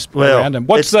happens around them.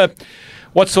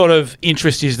 What sort of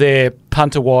interest is there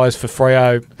punter-wise for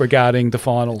Freo regarding the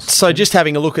finals? So just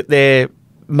having a look at their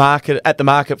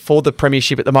market for the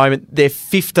premiership at the moment, they're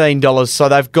 $15. So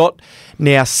they've got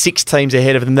now 6 teams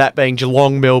ahead of them, that being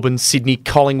Geelong, Melbourne, Sydney,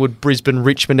 Collingwood, Brisbane,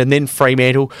 Richmond, and then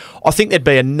Fremantle. I think there'd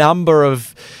be a number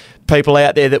of people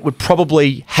out there that would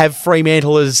probably have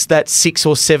Fremantle as that 6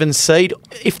 or 7 seed.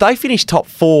 If they finish top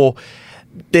 4,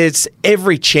 there's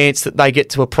every chance that they get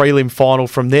to a prelim final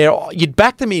from there. You'd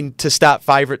back them in to start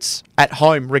favourites at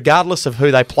home, regardless of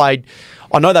who they played.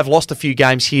 I know they've lost a few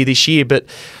games here this year, but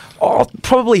I'll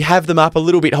probably have them up a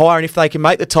little bit higher, and if they can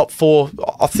make the top 4,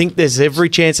 I think there's every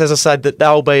chance, as I said, that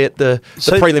they'll be at the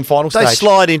prelim final stage. They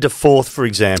slide into 4th, for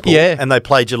example, Yeah. and they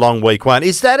play Geelong week 1.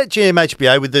 Is that at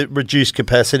GMHBA with the reduced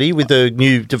capacity, with the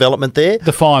new development there?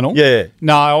 The final? Yeah.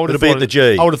 No, I would have It'll be thought at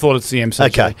the G. I would have thought it's the MCG.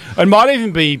 Okay. It might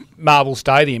even be Marvel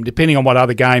Stadium, depending on what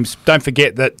other games. Don't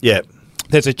forget that Yeah.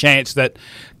 there's a chance that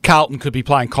Carlton could be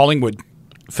playing Collingwood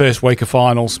first week of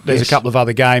finals. There's a couple of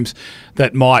other games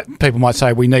that people might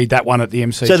say we need that one at the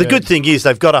MCG. So the good thing is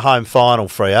they've got a home final,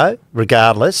 Freo,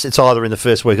 regardless. It's either in the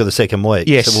first week or the second week.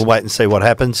 Yes. So we'll wait and see what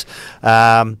happens.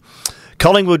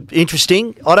 Collingwood,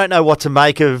 interesting. I don't know what to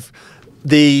make of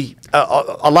the...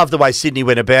 I love the way Sydney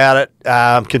went about it,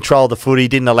 controlled the footy,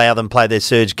 didn't allow them to play their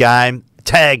surge game,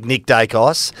 tagged Nick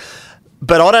Dacos.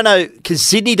 But I don't know, can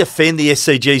Sydney defend the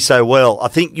SCG so well? I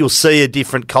think you'll see a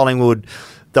different Collingwood.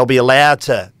 They'll be allowed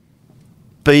to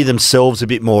be themselves a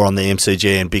bit more on the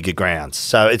MCG and bigger grounds.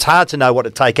 So it's hard to know what to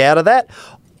take out of that.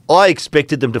 I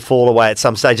expected them to fall away at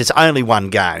some stage. It's only one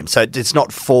game, so it's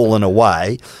not fallen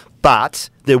away. But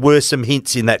there were some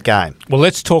hints in that game. Well,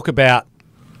 let's talk about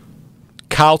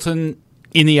Carlton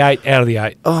in the 8, out of the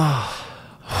 8.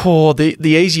 Oh, the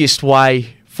easiest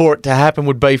way for it to happen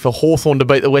would be for Hawthorn to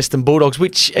beat the Western Bulldogs,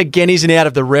 which again isn't out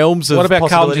of the realms of What about Carlton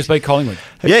possibilities. just beat Collingwood?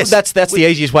 Yes. That's the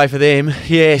easiest way for them.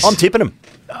 Yes. I'm tipping them.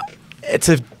 It's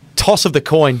a toss of the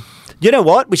coin. You know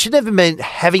what? We should have been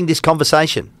having this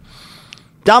conversation.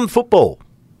 Dumb football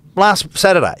last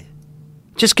Saturday.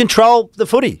 Just control the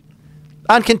footy.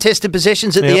 Uncontested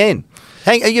possessions at the end.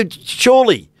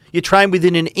 Surely you train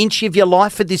within an inch of your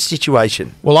life for this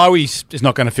situation. Well, Owies is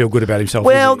not going to feel good about himself.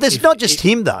 Well, is he? there's not just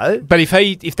him, though. But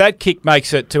if that kick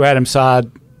makes it to Adam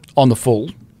Sard on the full,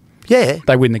 Yeah.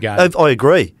 they win the game. I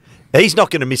agree. He's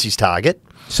not going to miss his target.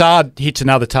 Sard hits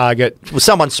another target. Well,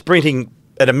 someone sprinting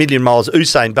at 1,000,000 miles,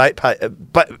 Usain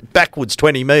backwards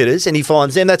 20 metres, and he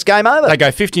finds them, that's game over. They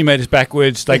go 50 metres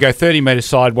backwards. They go 30 metres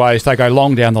sideways. They go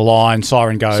long down the line.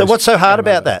 Siren goes. So what's so hard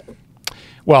game about over. that?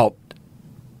 Well,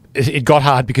 it got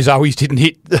hard because Owies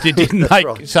didn't make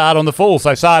right. Sard on the full.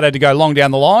 So Sard had to go long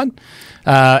down the line,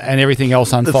 and everything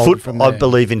else unfolded from there. I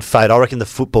believe in fate. I reckon the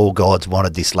football gods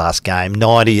wanted this last game.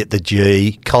 90 at the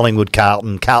G, Collingwood,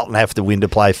 Carlton. Carlton have to win to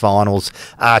play finals.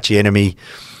 Arch enemy.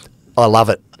 I love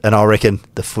it. And I reckon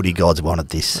the footy gods wanted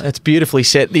this. It's beautifully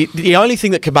set. The only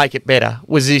thing that could make it better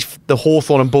was if the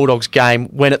Hawthorn and Bulldogs game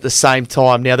went at the same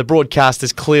time. Now, the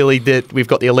broadcasters clearly that we've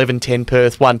got the 11:10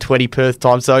 Perth, 1:20 Perth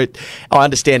time, so I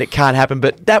understand it can't happen,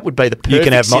 but that would be the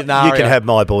perfect scenario. You can have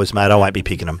my boys, mate. I won't be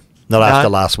picking them. Not after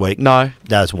last week. No.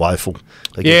 That was woeful.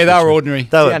 Yeah, they were ordinary.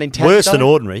 They were Down in Tassie, worse than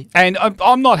though. ordinary. And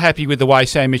I'm not happy with the way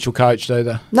Sam Mitchell coached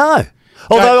either. No.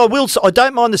 Although I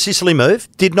don't mind the Sicily move.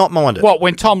 Did not mind it. What,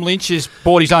 when Tom Lynch has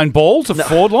bought his own ball to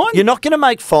forward line? You're not going to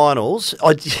make finals.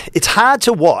 It's hard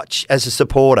to watch as a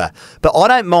supporter, but I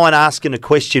don't mind asking a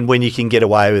question when you can get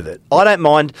away with it. I don't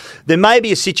mind. There may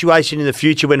be a situation in the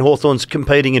future when Hawthorn's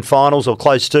competing in finals or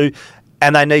close to,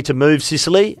 and they need to move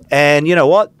Sicily. And you know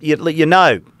what? You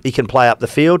know he can play up the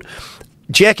field.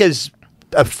 Jack is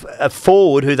a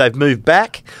forward who they've moved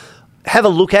back. Have a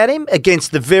look at him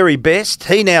against the very best.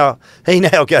 He now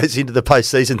goes into the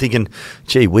postseason thinking,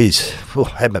 gee whiz, I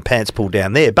had my pants pulled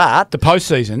down there. But The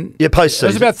postseason. Yeah, postseason. It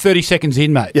was about 30 seconds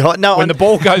in, mate. Yeah, no, when the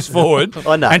ball goes forward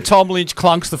I know. and Tom Lynch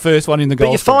clunks the first one in the goal.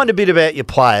 But you find a bit about your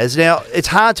players. Now, it's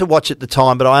hard to watch at the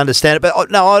time, but I understand it.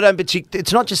 But no, I don't. But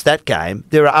it's not just that game.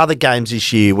 There are other games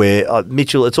this year where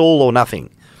Mitchell, it's all or nothing.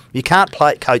 You can't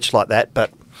coach like that,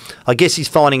 but I guess he's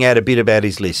finding out a bit about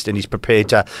his list and he's prepared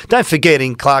to. Don't forget,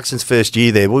 in Clarkson's first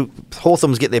year there,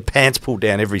 Hawthorns get their pants pulled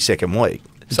down every second week.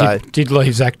 So did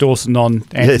leave Zach Dawson on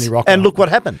Anthony yes. Rocco. And look what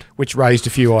happened. Which raised a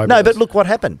few eyebrows. No, but look what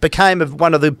happened. Became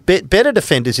one of the better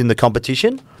defenders in the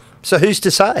competition. So who's to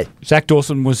say? Zach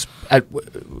Dawson was at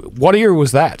what era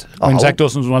was that? When Zach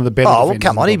Dawson was one of the better defenders.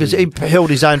 Come on, he held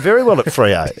his own very well at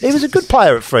Freo. He was a good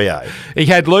player at Freo. He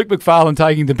had Luke McFarlane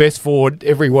taking the best forward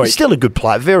every week. He's still a good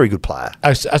player, very good player.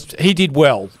 He did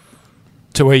well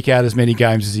to eke out as many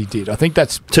games as he did. I think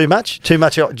that's too much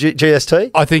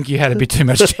GST. I think you had a bit too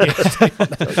much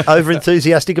GST. Over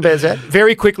enthusiastic about that.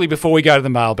 Very quickly before we go to the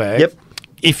mailbag. Yep.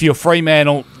 If you're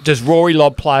Fremantle, does Rory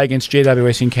Lobb play against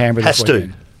GWS in Canberra this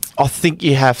weekend? I think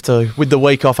you have to, with the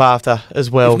week off after as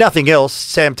well. If nothing else,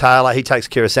 Sam Taylor, he takes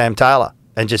care of Sam Taylor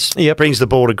and just brings the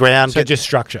ball to ground. So just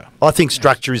structure. I think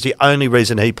structure is the only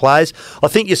reason he plays. I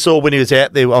think you saw when he was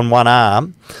out there on one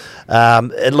arm,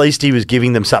 At least he was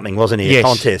giving them something, wasn't he? Yes. A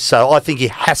contest. So I think he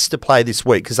has to play this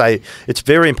week because it's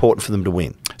very important for them to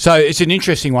win. So it's an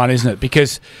interesting one, isn't it?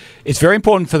 Because it's very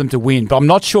important for them to win, but I'm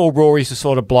not sure Rory's the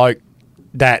sort of bloke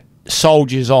that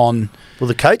soldiers on. Well,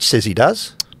 the coach says he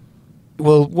does.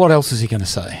 Well, what else is he going to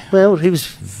say? Well, he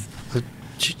was.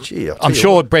 Gee, I'm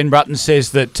sure Bren Brutton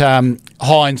says that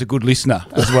Hines a good listener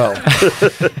as well.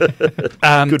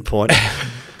 Good point.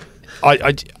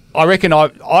 I reckon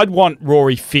I'd want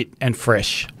Rory fit and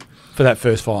fresh for that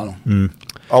first final.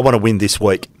 I want to win this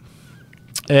week.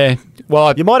 Yeah,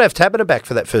 well, You might have Tabata back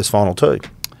for that first final too.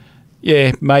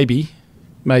 yeah, maybe.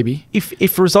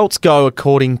 If results go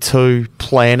according to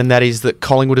plan, and that is that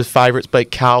Collingwood as favourites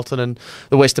beat Carlton and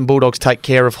the Western Bulldogs take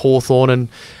care of Hawthorn, and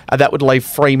that would leave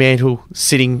Fremantle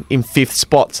sitting in 5th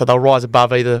spot, so they'll rise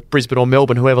above either Brisbane or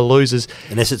Melbourne, whoever loses.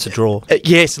 Unless it's a draw.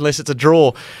 Yes, unless it's a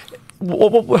draw.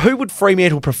 Who would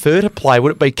Fremantle prefer to play?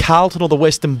 Would it be Carlton or the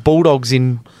Western Bulldogs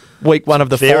in week 1 of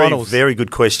the finals? Very good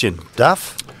question.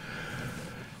 Duff?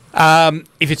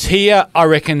 If it's here, I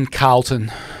reckon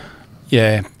Carlton.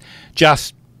 Yeah,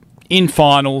 just in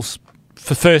finals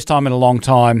for first time in a long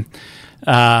time.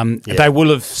 They will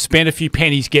have spent a few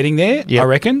pennies getting there, Yep. I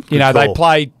reckon. Good They call.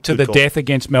 played to Good the call. death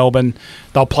against Melbourne.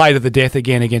 They'll play to the death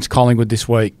again against Collingwood this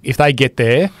week. If they get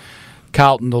there,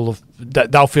 Carlton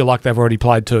they'll feel like they've already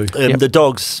played too. The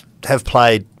Dogs have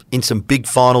played in some big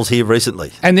finals here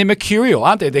recently. And they're mercurial,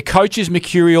 aren't they? Their coach is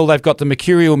mercurial. They've got the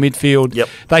mercurial midfield. Yep.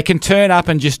 They can turn up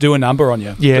and just do a number on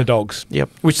you, Yeah. the Dogs. Yep.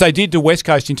 Which they did to West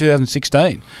Coast in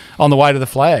 2016 on the way to the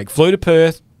flag. Flew to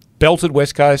Perth, belted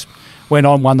West Coast, went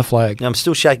on, won the flag. Now, I'm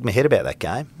still shaking my head about that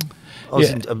game.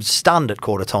 I'm stunned at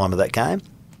quarter time of that game.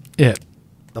 Yeah.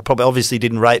 I probably obviously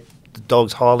didn't rate the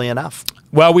Dogs highly enough.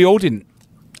 Well, we all didn't.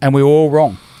 And we were all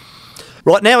wrong.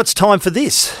 Right, now it's time for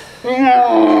this.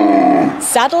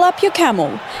 Saddle up your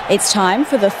camel. It's time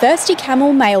for the Thirsty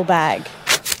Camel mailbag.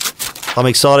 I'm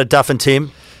excited, Duff and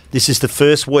Tim. This is the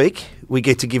first week we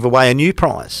get to give away a new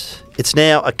prize. It's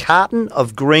now a carton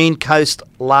of Green Coast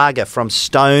Lager from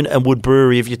Stone and Wood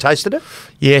Brewery. Have you tasted it?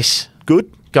 Yes.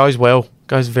 Good? Goes well.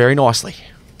 Goes very nicely.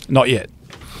 Not yet.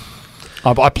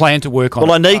 I plan to work on it.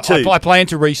 Well, I need to. I plan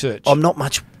to research. I'm not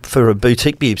much for a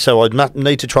boutique beer, so I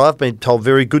need to try. I've been told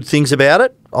very good things about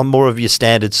it. I'm more of your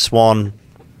standard Swan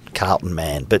Carlton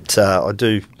man, but I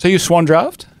do. So you Swan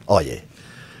Draft? Oh, yeah.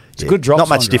 It's a good drop. Not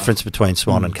much Swan Draft. difference between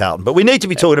Swan and Carlton, but we need to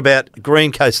be talking about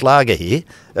Green Coast Lager here.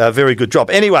 Very good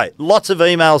drop. Anyway, lots of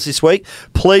emails this week.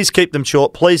 Please keep them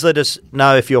short. Please let us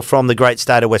know if you're from the great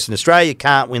state of Western Australia. You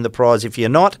can't win the prize if you're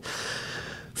not.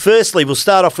 Firstly, we'll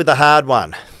start off with a hard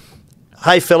one.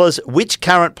 Hey, fellas, which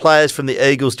current players from the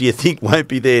Eagles do you think won't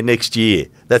be there next year?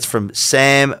 That's from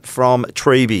Sam from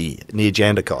Treeby near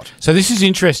Jandakot. So this is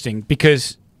interesting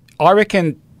because I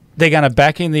reckon they're going to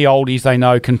back in the oldies they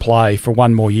know can play for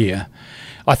one more year.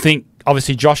 I think,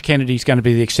 obviously, Josh Kennedy's going to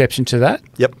be the exception to that.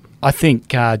 Yep. I think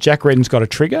Jack Redden's got a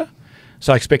trigger,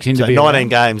 so I expect him So to be 19 around.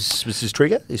 games was his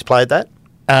trigger. He's played that.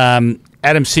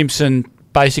 Adam Simpson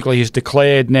basically has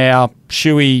declared now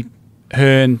Shuey,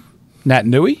 Hearn, Nat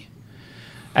Nui,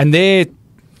 and they're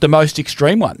the most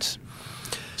extreme ones.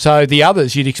 So the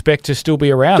others you'd expect to still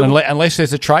be around unless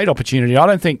there's a trade opportunity. I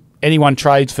don't think anyone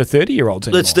trades for 30-year-olds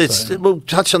anymore. We'll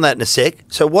touch on that in a sec.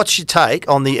 So what's your take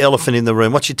on the elephant in the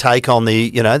room? What's your take on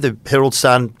the Herald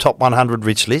Sun top 100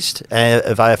 rich list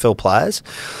of AFL players?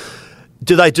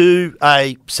 Do they do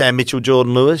a Sam Mitchell,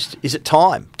 Jordan Lewis? Is it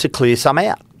time to clear some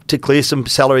out, to clear some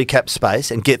salary cap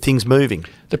space and get things moving?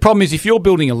 The problem is if you're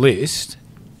building a list,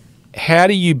 how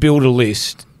do you build a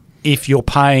list if you're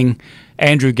paying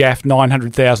Andrew Gaff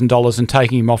 $900,000 and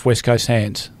taking him off West Coast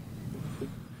hands?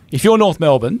 If you're North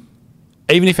Melbourne,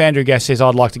 even if Andrew Gaff says,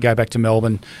 I'd like to go back to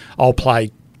Melbourne, I'll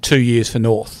play 2 years for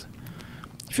North.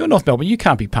 If you're North Melbourne, you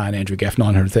can't be paying Andrew Gaff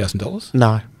 $900,000.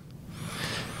 No.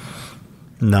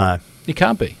 No. You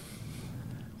can't be.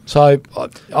 So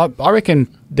I reckon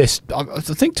I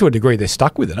think to a degree they're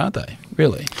stuck with it, aren't they?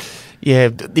 Really? Yeah,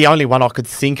 the only one I could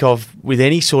think of with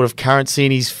any sort of currency,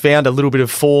 and he's found a little bit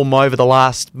of form over the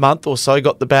last month or so,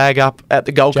 got the bag up at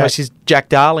the Gold Coast, is Jack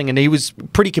Darling, and he was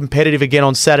pretty competitive again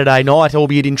on Saturday night,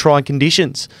 albeit in trying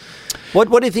conditions. What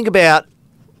do you think about,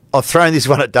 I've thrown this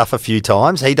one at Duff a few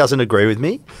times, he doesn't agree with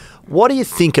me. What do you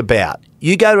think about,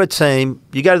 you go to a team,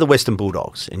 you go to the Western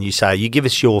Bulldogs, and you say, you give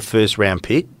us your first round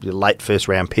pick, your late first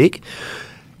round pick,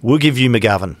 we'll give you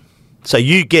McGovern. So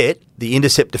you get the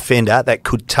intercept defender that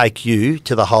could take you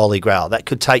to the Holy Grail, that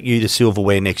could take you to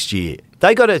silverware next year.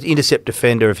 They got an intercept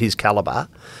defender of his calibre,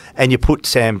 and you put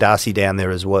Sam Darcy down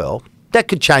there as well. That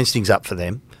could change things up for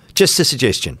them. Just a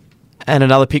suggestion. And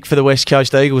another pick for the West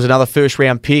Coast Eagles, another first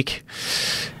round pick.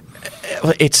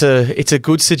 It's a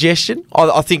good suggestion.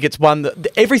 I think it's one that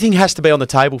everything has to be on the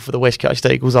table for the West Coast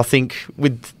Eagles, I think,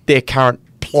 with their current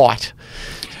plight.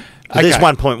 Okay. There's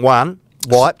 1.1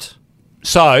 wiped.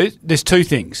 So there's two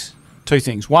things.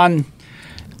 One,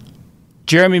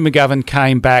 Jeremy McGovern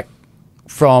came back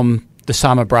from the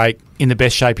summer break in the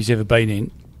best shape he's ever been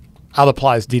in. Other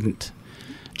players didn't.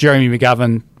 Jeremy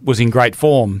McGovern was in great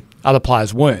form. Other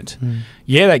players weren't.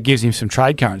 Yeah, that gives him some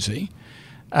trade currency.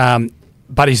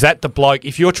 But is that the bloke,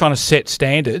 if you're trying to set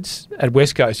standards at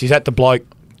West Coast, is that the bloke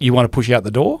you want to push out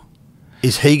the door?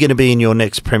 Is he going to be in your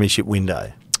next premiership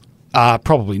window?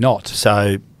 Probably not.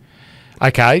 So,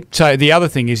 okay. So the other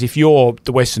thing is, if you're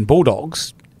the Western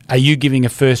Bulldogs, are you giving a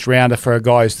first rounder for a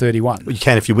guy who's 31? You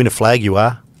can if you win a flag, you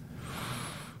are.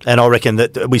 And I reckon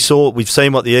that we've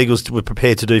seen what the Eagles were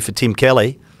prepared to do for Tim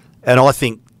Kelly, and I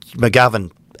think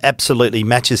McGovern absolutely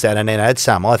matches that and then adds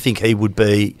some. I think he would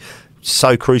be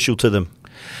so crucial to them.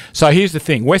 So here's the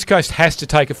thing: West Coast has to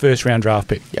take a first round draft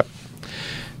pick. Yep.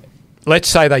 Let's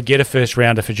say they get a first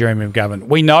rounder for Jeremy McGovern.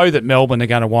 We know that Melbourne are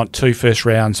going to want 2 first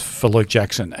rounds for Luke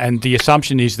Jackson, and the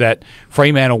assumption is that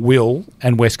Fremantle will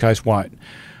and West Coast won't.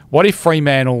 What if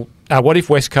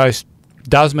West Coast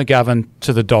does McGovern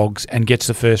to the Dogs and gets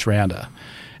the first rounder?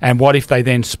 And what if they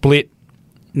then split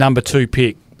number 2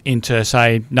 pick into,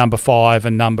 say, number 5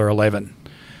 and number 11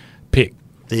 pick?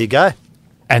 There you go.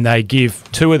 And they give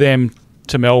 2 of them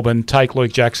to Melbourne, take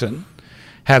Luke Jackson,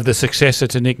 have the successor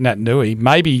to Nick Naitanui,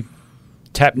 maybe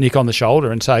tap Nick on the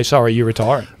shoulder and say, sorry, you're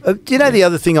retiring. Do you know the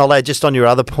other thing I'll add just on your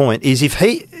other point is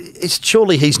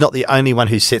surely he's not the only one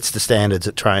who sets the standards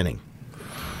at training.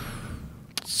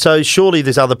 So surely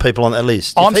there's other people on that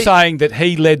list. I'm saying that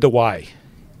he led the way.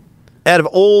 Out of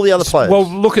all the other players? Well,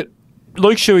 look at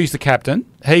Luke Shuey's the captain.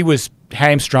 He was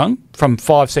hamstrung from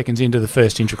 5 seconds into the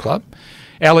first intra-club.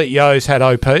 Elliot Yeo's had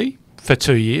OP for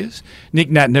 2 years. Nick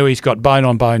Natanui's got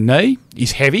bone-on-bone knee.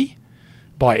 He's heavy.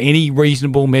 By any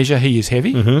reasonable measure, he is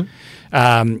heavy.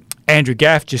 Mm-hmm. Andrew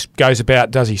Gaff just goes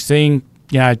about, does his thing.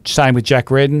 Same with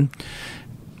Jack Redden.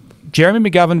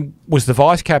 Jeremy McGovern was the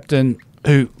vice-captain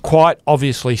who quite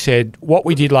obviously said, what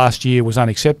we did last year was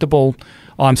unacceptable.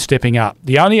 I'm stepping up.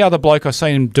 The only other bloke I've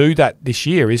seen him do that this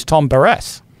year is Tom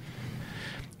Barrass.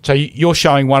 So you're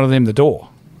showing one of them the door.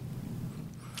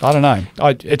 I don't know.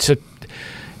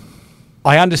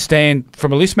 I understand,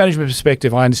 from a list management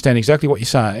perspective, I understand exactly what you're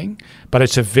saying, but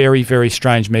it's a very, very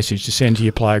strange message to send to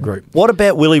your player group. What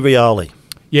about Willie Rioli?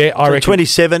 Yeah, I reckon.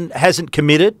 27, hasn't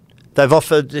committed. They've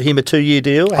offered him a 2-year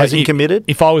deal, hasn't committed.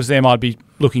 If I was them, I'd be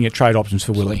looking at trade options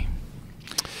for Willie.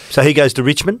 So he goes to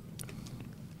Richmond?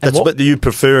 That's what you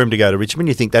prefer him to go to Richmond?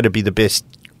 You think that'd be the best?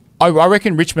 I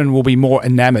reckon Richmond will be more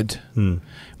enamoured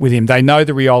with him. They know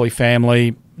the Rioli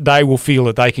family. They will feel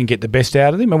that they can get the best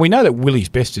out of him. And we know that Willie's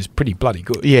best is pretty bloody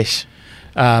good. Yes.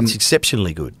 It's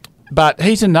exceptionally good. But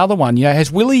he's another one. Has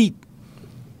Willie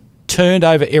turned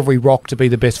over every rock to be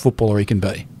the best footballer he can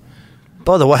be?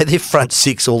 By the way, their front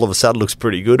six all of a sudden looks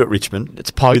pretty good at Richmond.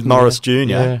 It's potent, with Morris Jr.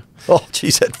 Yeah. Oh,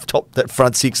 geez, that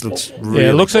front six looks really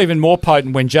it looks good. even more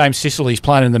potent when James Sicily's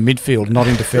playing in the midfield, not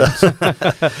in defence.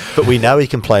 But we know he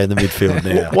can play in the midfield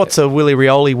now. What's a Willie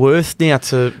Rioli worth now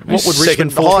to... What would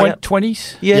Richmond fall out?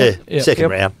 20s? Yeah. Second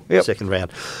round. Yep. Second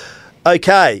round.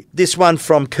 Okay, this one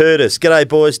from Curtis. G'day,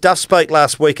 boys. Duff spoke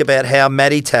last week about how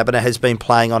Matty Taberner has been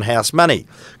playing on house money.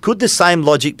 Could the same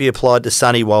logic be applied to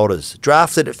Sonny Walters?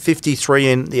 Drafted at 53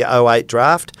 in the 08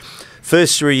 draft.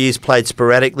 First 3 years played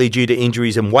sporadically due to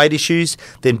injuries and weight issues,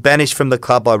 then banished from the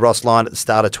club by Ross Lyon at the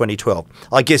start of 2012.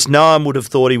 I guess no one would have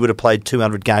thought he would have played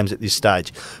 200 games at this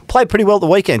stage. Played pretty well at the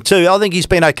weekend too. I think he's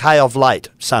been okay of late,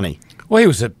 Sonny. Well,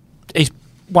 he's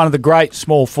one of the great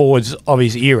small forwards of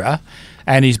his era,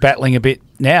 and he's battling a bit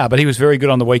now, but he was very good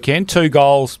on the weekend. 2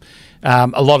 goals,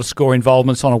 a lot of score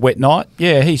involvements on a wet night.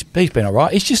 Yeah, he's been all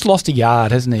right. He's just lost a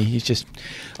yard, hasn't he?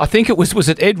 I think it was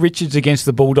it Ed Richards against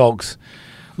the Bulldogs?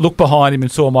 Looked behind him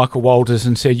and saw Michael Walters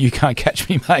and said, "You can't catch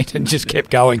me, mate," and just kept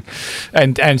going.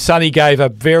 And Sonny gave a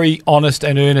very honest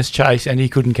and earnest chase, and he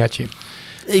couldn't catch him.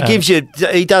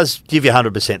 He does give you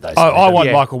 100% though. I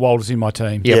want Michael Walters in my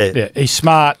team. Yep. Yeah. He's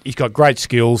smart. He's got great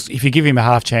skills. If you give him a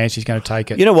half chance, he's going to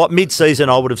take it. You know what? Mid-season,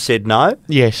 I would have said no.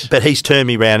 Yes. But he's turned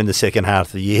me round in the second half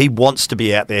of the year. He wants to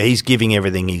be out there. He's giving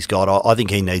everything he's got. I think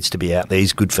he needs to be out there.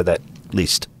 He's good for that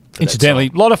list. Incidentally,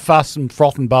 a lot of fuss and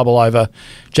froth and bubble over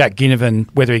Jack Ginnivan,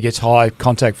 whether he gets high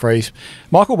contact frees.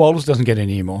 Michael Walters doesn't get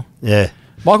any anymore. Yeah.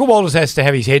 Michael Walters has to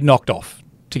have his head knocked off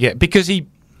because he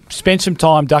spent some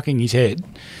time ducking his head.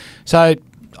 So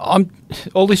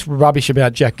all this rubbish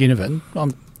about Jack Ginnivan.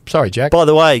 I'm sorry, Jack. By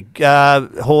the way,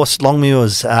 Horst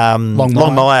Longmuir's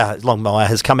Longmire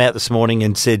has come out this morning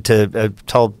and said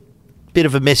told bit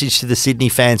of a message to the Sydney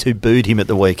fans who booed him at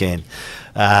the weekend.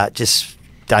 Just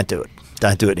don't do it.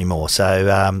 Don't do it anymore.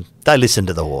 So they listen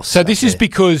to the horse. So this is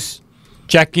because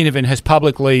Jack Ginnivan has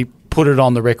publicly put it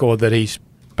on the record that he's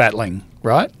battling,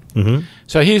 right? Mm-hmm.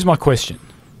 So here's my question.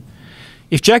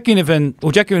 If Jack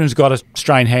Ginnivan's got a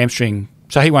strained hamstring,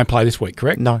 so he won't play this week,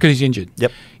 correct? No. Because he's injured.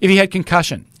 Yep. If he had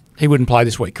concussion, he wouldn't play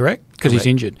this week, correct? Because he's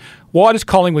injured. Why does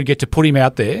Collingwood get to put him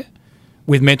out there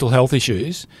with mental health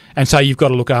issues and say you've got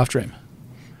to look after him?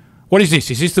 What is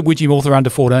this? Is this the Widgie Maltha under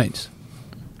 14s?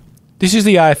 This is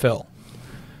the AFL.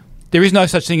 There is no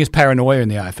such thing as paranoia in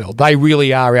the AFL. They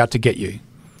really are out to get you.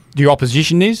 The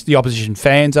opposition is. The opposition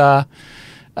fans are.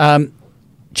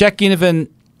 Jack Ginnivan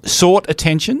sought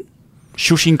attention,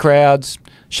 shushing crowds,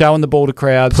 showing the ball to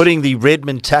crowds. Putting the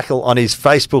Redmond tackle on his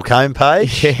Facebook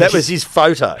homepage. Yes. That was his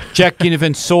photo. Jack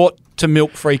Ginnivan sought to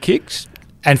milk free kicks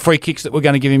and free kicks that were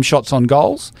going to give him shots on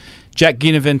goals. Jack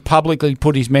Ginnivan publicly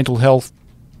put his mental health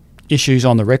issues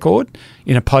on the record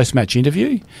in a post-match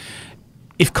interview.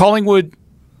 If Collingwood,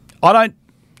 I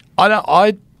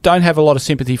don't have a lot of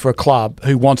sympathy for a club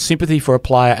who wants sympathy for a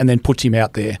player and then puts him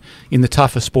out there in the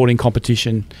toughest sporting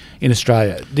competition in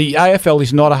Australia. The AFL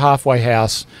is not a halfway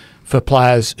house for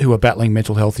players who are battling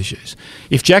mental health issues.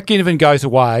 If Jack Ginnivan goes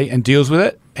away and deals with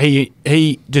it,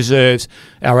 he deserves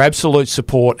our absolute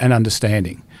support and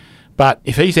understanding. But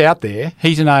if he's out there,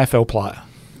 he's an AFL player.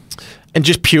 And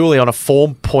just purely on a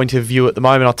form point of view at the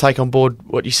moment, I'll take on board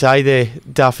what you say there,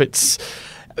 Duff.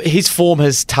 His form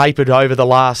has tapered over the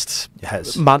last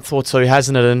month or two,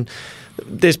 hasn't it? And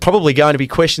there's probably going to be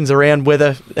questions around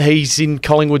whether he's in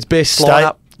Collingwood's best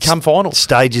lineup come finals.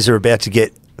 Stages are about to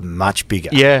get much bigger.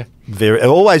 Yeah.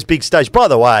 Always big stage. By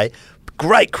the way,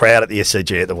 great crowd at the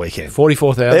SCG at the weekend.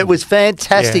 44,000. It was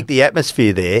fantastic, the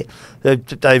atmosphere there.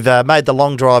 They've made the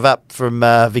long drive up from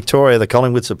Victoria, the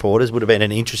Collingwood supporters. Would have been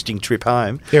an interesting trip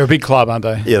home. They're a big club, aren't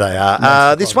they? Yeah, they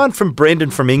are. This one from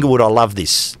Brendan from Inglewood. I love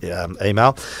this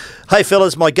email. Hey,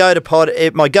 fellas, my go-to pod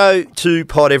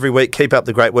every week. Keep up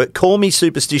the great work. Call me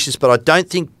superstitious, but I don't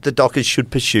think the Dockers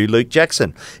should pursue Luke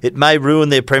Jackson. It may ruin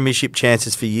their premiership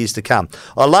chances for years to come.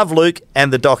 I love Luke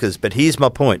and the Dockers, but here's my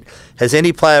point. Has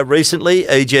any player recently,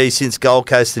 e.g. since Gold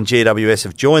Coast and GWS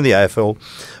have joined the AFL,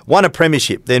 won a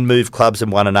premiership, then moved clubs and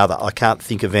won another? I can't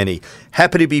think of any.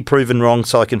 Happy to be proven wrong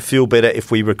so I can feel better if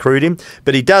we recruit him.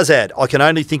 But he does add, I can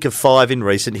only think of 5 in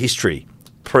recent history.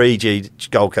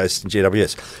 Gold Coast and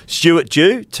GWS. Stuart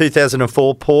Dew,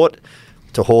 2004, Port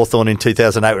to Hawthorn in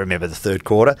 2008. Remember the third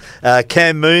quarter.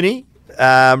 Cam Mooney,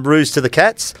 Roos to the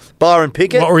Cats. Byron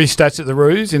Pickett. What were his stats at the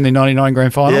Roos in the 99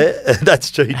 grand final? Yeah, that's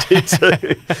true. He did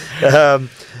too.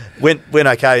 Went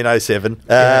okay in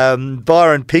 07.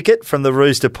 Byron Pickett from the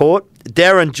Roos to Port.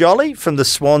 Darren Jolly from the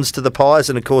Swans to the Pies.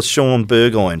 And, of course, Sean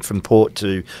Burgoyne from Port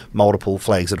to multiple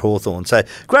flags at Hawthorn. So,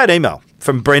 great email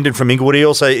from Brendan from Inglewood. He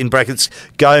also, in brackets,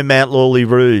 go Mount Lawley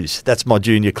Roos. That's my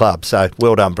junior club. So,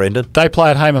 well done, Brendan. They play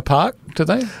at Hamer Park, do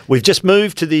they? We've just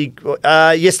moved to the...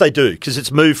 yes, they do, because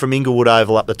it's moved from Inglewood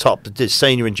Oval up the top. The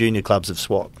senior and junior clubs have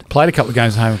swapped. Played a couple of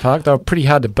games at Hamer Park. They were pretty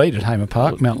hard to beat at Hamer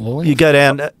Park, Mount Lawley. You go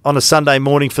down on a Sunday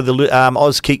morning for the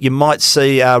Oz kick, you might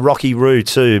see Rocky Roo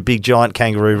too, big giant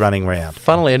kangaroo running round.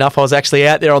 Funnily enough, I was actually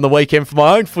out there on the weekend for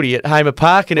my own footy at Hamer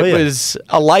Park, and it was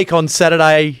a lake on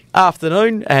Saturday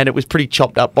afternoon, and it was pretty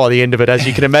chopped up by the end of it, as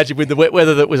you can imagine, with the wet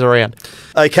weather that was around.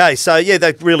 Okay, so yeah,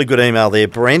 that really good email there,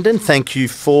 Brendan. Thank you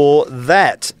for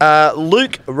that.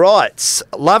 Luke writes,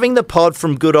 loving the pod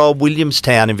from good old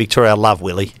Williamstown in Victoria. I love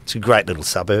Willie. It's a great little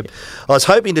suburb. I was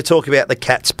hoping to talk about the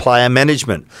Cats player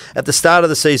management. At the start of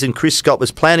the season, Chris Scott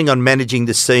was planning on managing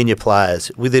the senior players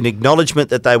with an acknowledgement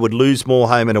that they would lose more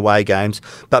home and away games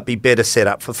but be better set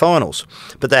up for finals.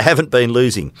 But they haven't been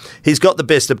losing. He's got the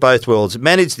best of both worlds,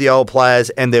 managed the old players,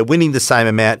 and they're winning the same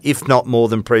amount, if not more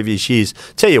than previous years.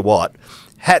 Tell you what,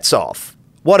 hats off.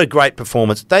 What a great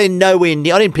performance. They're nowhere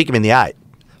near... I didn't pick him in the 8,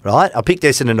 right? I picked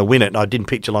Essendon to win it, and I didn't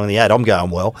pick Geelong in the 8. I'm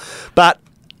going well. But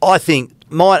I think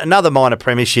another minor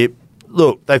premiership,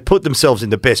 look, they've put themselves in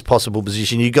the best possible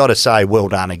position. You've got to say well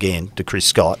done again to Chris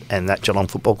Scott and that Geelong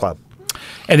Football Club.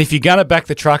 And if you're going to back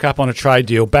the truck up on a trade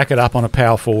deal, back it up on a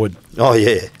power forward. Oh,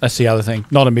 yeah. That's the other thing,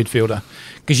 not a midfielder.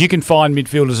 Because you can find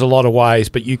midfielders a lot of ways,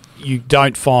 but you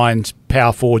don't find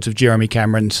power forwards of Jeremy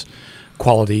Cameron's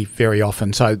quality very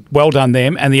often. So well done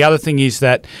them. And the other thing is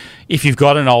that if you've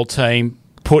got an old team,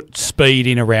 put speed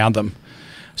in around them.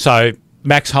 So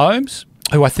Max Holmes,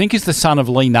 who I think is the son of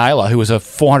Lee Naylor, who was a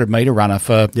 400-metre runner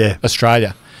for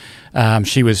Australia.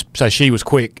 She was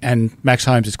quick, and Max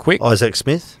Holmes is quick. Isaac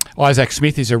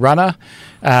Smith is a runner.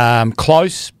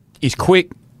 Close is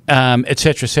quick. et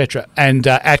cetera, and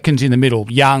Atkins in the middle,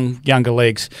 younger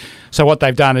legs. So what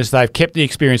they've done is they've kept the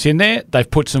experience in there. They've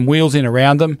put some wheels in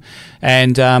around them,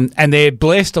 and they're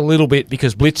blessed a little bit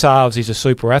because Blitzarves is a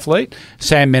super athlete.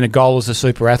 Sam Menegola's a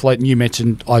super athlete, and you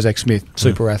mentioned Isaac Smith,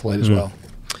 super athlete as well.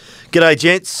 G'day,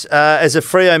 gents. As a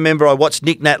Freo member, I watched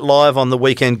Nick Nat live on the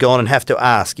weekend gone and have to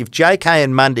ask, if JK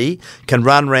and Mundy can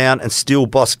run round and still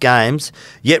boss games,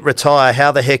 yet retire,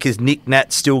 how the heck is Nick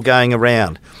Nat still going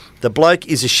around? The bloke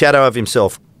is a shadow of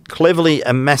himself, clearly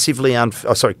massively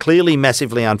unfit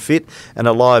and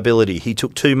a liability. He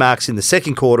took 2 marks in the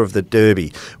second quarter of the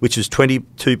Derby, which was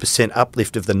 22%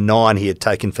 uplift of the 9 he had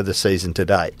taken for the season to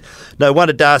date. No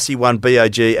wonder Darcy won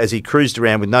BOG as he cruised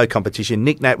around with no competition.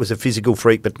 Nick Nat was a physical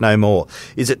freak, but no more.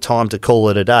 Is it time to call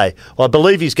it a day? Well, I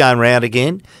believe he's going round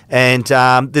again, and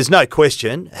there's no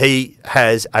question he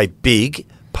has a big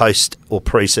post or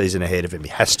pre-season ahead of him. He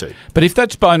has to. But if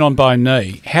that's bone-on-bone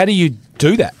knee, how do you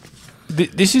do that?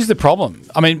 This is the problem.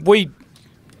 I mean,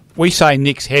 we say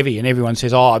Nick's heavy and everyone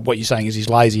says, what you're saying is he's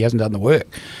lazy, he hasn't done the work.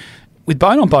 With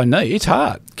bone-on-bone knee, it's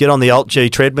hard. Get on the Alt-G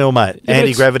treadmill, mate. Yeah,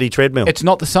 anti-gravity treadmill. It's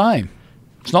not the same.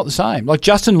 It's not the same. Like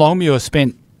Justin Longmuir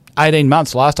spent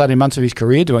last 18 months of his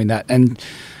career doing that. And,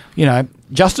 you know,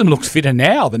 Justin looks fitter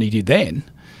now than he did then.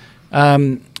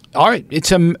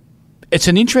 It's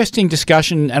an interesting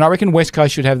discussion, and I reckon West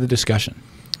Coast should have the discussion.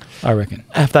 I reckon.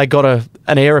 Have they got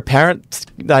an heir apparent?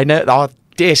 I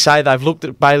dare say they've looked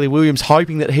at Bailey Williams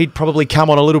hoping that he'd probably come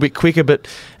on a little bit quicker, but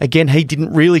again, he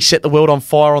didn't really set the world on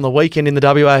fire on the weekend in the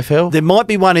WAFL. There might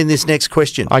be one in this next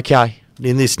question. Okay.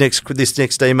 In this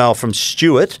next email from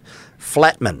Stuart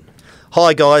Flatman.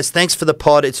 Hi guys, thanks for the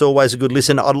pod. It's always a good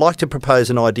listen. I'd like to propose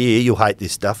an idea. You'll hate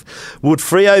this stuff. Would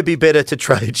Freo be better to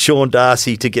trade Sean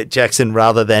Darcy to get Jackson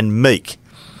rather than Meek?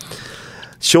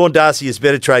 Sean Darcy is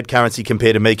better trade currency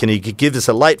compared to Meek, and he could give us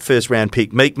a late first round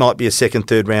pick. Meek might be a second,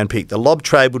 third round pick. The lob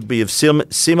trade would be of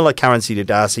similar currency to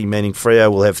Darcy, meaning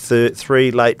Freo will have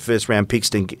 3 late first round picks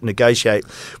to negotiate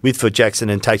with for Jackson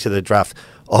and take to the draft.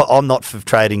 I'm not for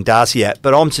trading Darcy out,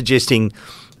 but I'm suggesting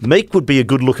Meek would be a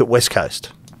good look at West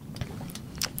Coast.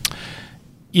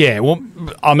 Yeah, well,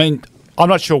 I mean, I'm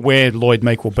not sure where Lloyd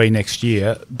Meek will be next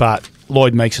year, but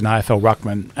Lloyd Meek's an AFL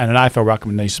ruckman, and an AFL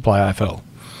ruckman needs to play AFL.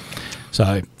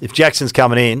 So if Jackson's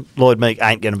coming in, Lloyd Meek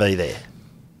ain't going to be there.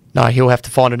 No, he'll have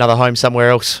to find another home somewhere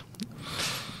else.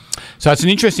 So it's an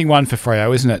interesting one for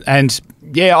Freo, isn't it? And,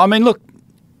 yeah, I mean, look,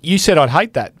 you said I'd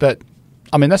hate that, but,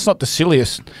 I mean, that's not the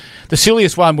silliest. The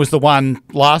silliest one was the one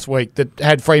last week that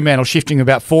had Fremantle shifting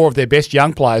about 4 of their best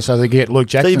young players so they get Luke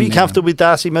Jackson. So you'd be comfortable with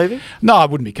Darcy moving? No, I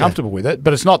wouldn't be comfortable with it,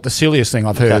 but it's not the silliest thing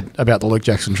I've heard about the Luke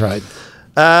Jackson trade.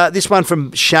 This one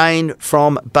from Shane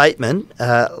from Bateman.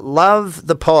 Love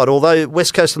the pod. Although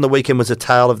West Coast on the weekend was a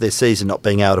tale of their season not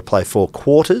being able to play 4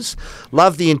 quarters,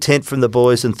 loved the intent from the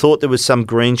boys and thought there was some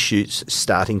green shoots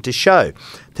starting to show.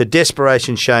 The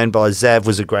desperation shown by Zav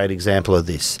was a great example of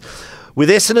this. With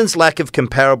Essendon's lack of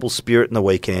comparable spirit in the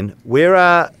weekend, where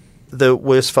are the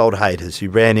Worsfold haters who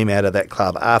ran him out of that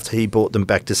club after he brought them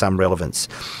back to some relevance?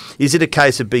 Is it a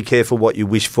case of be careful what you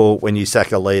wish for when you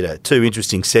sack a leader? An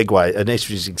interesting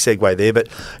segue there, but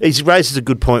he raises a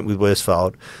good point with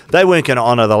Worsfold. They weren't going to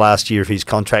honour the last year of his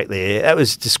contract there. That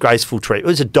was disgraceful treatment.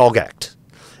 It was a dog act.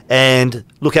 And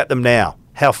look at them now.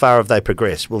 How far have they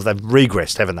progressed? Well, they've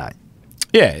regressed, haven't they?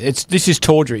 Yeah, this is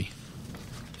tawdry.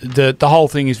 The whole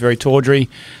thing is very tawdry.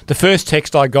 The first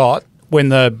text I got when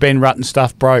the Ben Rutten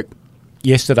stuff broke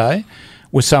yesterday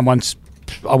was someone's,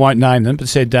 I won't name them, but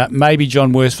said maybe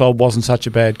John Worsfold wasn't such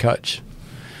a bad coach.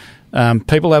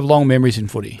 People have long memories in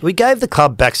footy. We gave the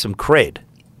club back some cred,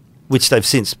 which they've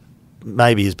since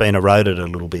maybe has been eroded a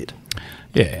little bit.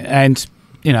 Yeah, and,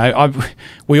 you know,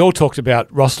 we all talked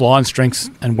about Ross Lyon's strengths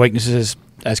and weaknesses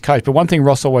as coach, but one thing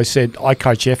Ross always said, I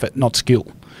coach effort, not skill.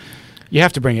 You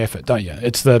have to bring effort, don't you?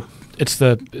 It's the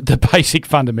basic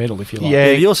fundamental, if you like.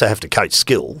 Yeah, you also have to coach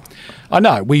skill. I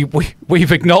know.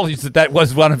 We've acknowledged that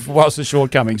was one of Ross's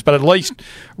shortcomings, but at least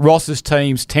Ross's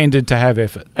teams tended to have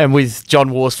effort. And with John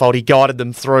Worsfold, he guided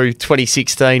them through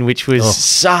 2016, which was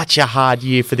such a hard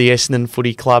year for the Essendon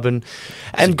Footy Club, and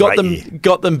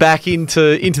got them back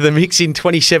into the mix in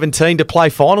 2017 to play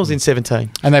finals in 17.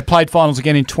 And they played finals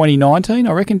again in 2019,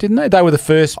 I reckon, didn't they? They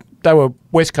were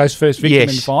West Coast's first victim in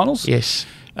the finals. Yes.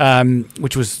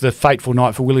 Which was the fateful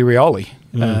night for Willie Rioli.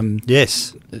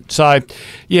 Yes. So,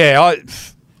 yeah,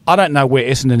 I don't know where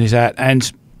Essendon is at,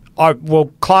 and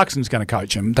Clarkson's going to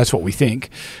coach him. That's what we think,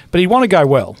 but he'd want to go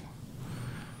well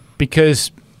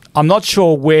because I'm not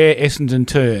sure where Essendon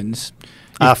turns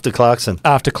after Clarkson,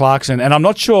 and I'm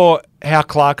not sure how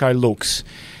Clarko looks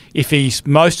if he's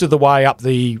most of the way up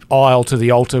the aisle to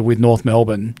the altar with North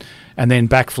Melbourne and then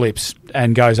backflips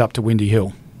and goes up to Windy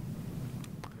Hill.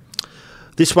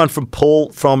 This one from Paul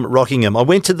from Rockingham. I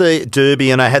went to the Derby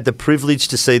and I had the privilege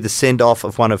to see the send-off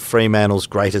of one of Fremantle's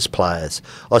greatest players.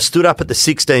 I stood up at the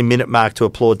 16-minute mark to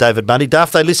applaud David Mundy.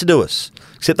 Duff, they listened to us,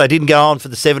 except they didn't go on for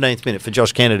the 17th minute for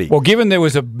Josh Kennedy. Well, given there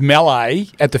was a melee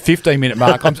at the 15-minute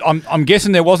mark, I'm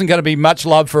guessing there wasn't going to be much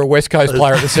love for a West Coast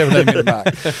player at the 17-minute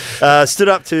mark. Stood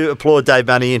up to applaud Dave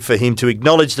Mundy, and for him to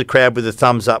acknowledge the crowd with a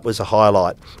thumbs up was a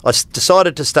highlight. I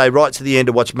decided to stay right to the end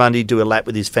to watch Mundy do a lap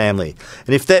with his family.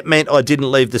 And if that meant I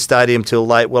didn't leave the stadium till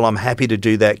late, well, I'm happy to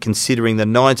do that considering the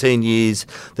 19 years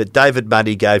that David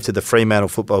Mundy gave to the Fremantle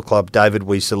Football Club. David,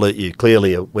 we salute you.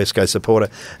 Clearly a West Coast supporter.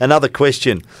 Another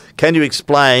question. Can you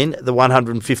explain the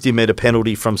 150-metre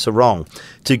penalty from Sarong?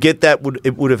 To get that,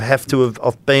 it would have to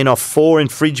have been off 4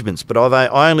 infringements, but I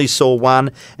only saw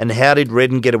one. And how did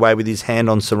Redden get away with his hand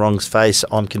on Sarong's face?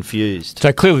 I'm confused.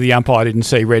 So clearly the umpire didn't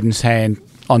see Redden's hand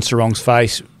on Sarong's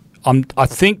face. I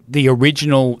think the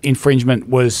original infringement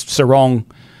was Sarong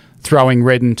throwing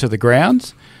Redden to the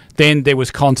ground. Then there was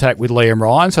contact with Liam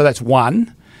Ryan, so that's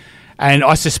one. And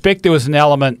I suspect there was an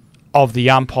element of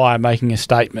the umpire making a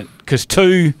statement because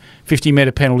 2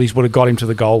 50-metre penalties would have got him to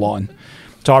the goal line.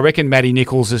 So I reckon Matty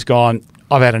Nichols has gone,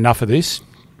 I've had enough of this.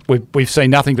 We've seen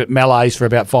nothing but melees for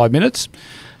about 5 minutes.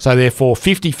 So therefore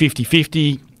 50, 50,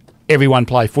 50, everyone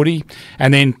play footy.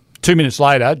 And then 2 minutes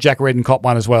later, Jack Redden copped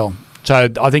one as well. So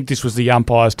I think this was the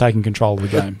umpires taking control of the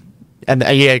game. And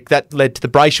that led to the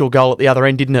Brayshaw goal at the other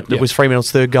end, didn't it? Yep. It was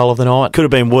Fremantle's third goal of the night. Could have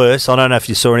been worse. I don't know if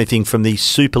you saw anything from the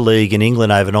Super League in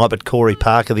England overnight, but Corey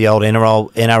Parker, the old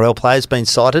NRL player, has been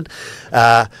cited.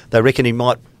 They reckon he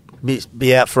might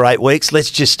be out for 8 weeks. Let's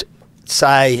just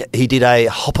say he did a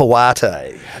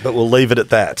hopawate, but we'll leave it at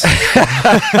that.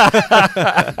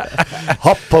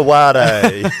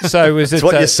 Hopawate. So was it's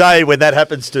what you say when that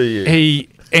happens to you. He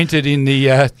entered in the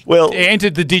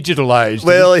entered the digital age.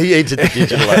 Well, he entered the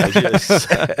digital age. Yes.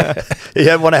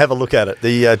 You want to have a look at it.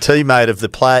 The teammate of the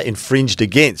player infringed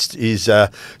against is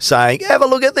saying, "Have a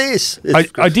look at this."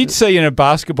 I did see in a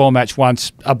basketball match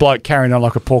once a bloke carrying on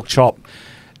like a pork chop,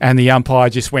 and the umpire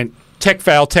just went tech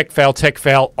foul, tech foul, tech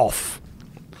foul, off.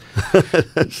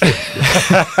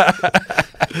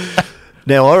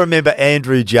 Now, I remember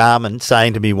Andrew Jarman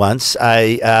saying to me once,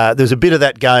 there's a bit of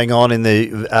that going on in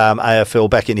the AFL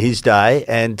back in his day,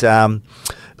 and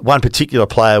one particular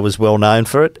player was well known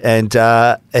for it, and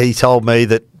he told me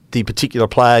that the particular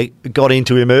player got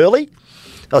into him early.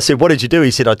 I said, "What did you do?"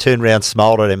 He said, "I turned around,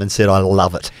 smiled at him and said, I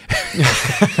love it."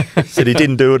 Said he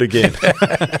didn't do it again.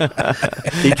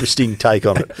 Interesting take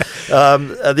on it.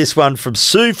 This one from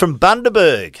Sue from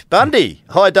Bundaberg. Bundy,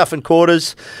 hi Duff and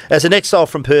Quarters. As an exile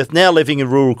from Perth, now living in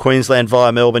rural Queensland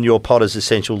via Melbourne, your pod is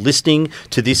essential listening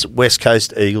to this West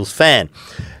Coast Eagles fan.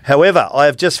 However, I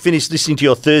have just finished listening to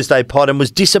your Thursday pod and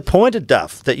was disappointed,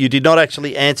 Duff, that you did not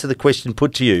actually answer the question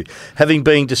put to you, having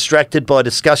been distracted by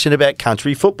discussion about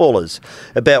country footballers,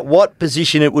 about what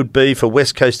position it would be for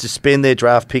West Coast to spend their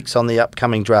draft picks on the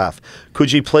upcoming draft.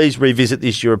 Could you please revisit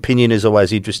this? Your opinion is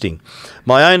always interesting.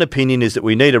 My own opinion is that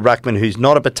we need a ruckman who's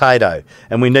not a potato,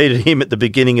 and we needed him at the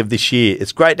beginning of this year.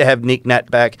 It's great to have Nick Nat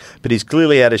back, but he's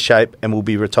clearly out of shape and will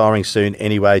be retiring soon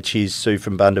anyway. Cheers, Sue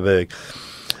from Bundaberg.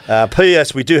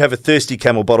 P.S. We do have a Thirsty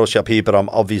Camel bottle shop here, but I'm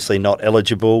obviously not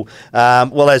eligible.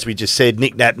 Well, as we just said,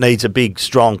 Nick Nat needs a big,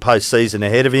 strong postseason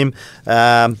ahead of him.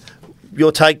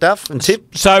 Your take, Duff, and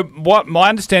tip? So what my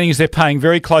understanding is they're paying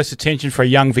very close attention for a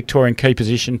young Victorian key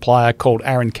position player called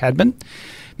Aaron Cadman.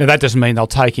 Now, that doesn't mean they'll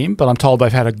take him, but I'm told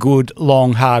they've had a good,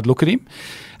 long, hard look at him.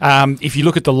 If you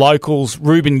look at the locals,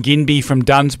 Ruben Ginby from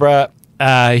Dunsborough,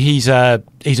 he's a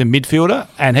midfielder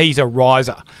and he's a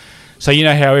riser. So you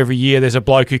know how every year there's a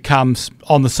bloke who comes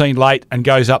on the scene late and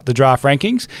goes up the draft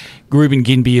rankings? Ruben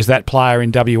Ginby is that player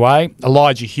in WA.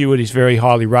 Elijah Hewitt is very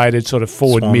highly rated, sort of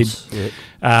forward Swans, mid.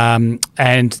 Yeah.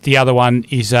 And the other one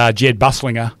is Jed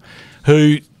Buslinger,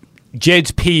 who Jed's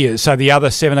peers, so the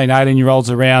other 17, 18-year-olds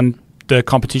around the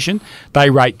competition, they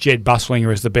rate Jed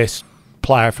Buslinger as the best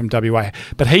player from WA.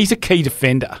 But he's a key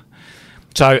defender.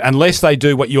 So unless they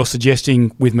do what you're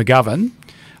suggesting with McGovern,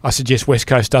 I suggest West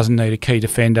Coast doesn't need a key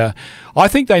defender. I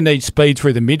think they need speed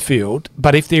through the midfield,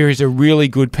 but if there is a really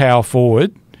good power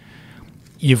forward,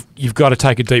 you've got to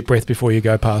take a deep breath before you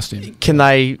go past him. Can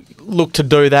they look to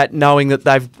do that, knowing that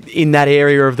they've in that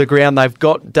area of the ground they've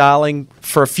got Darling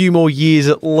for a few more years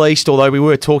at least? Although we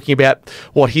were talking about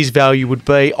what his value would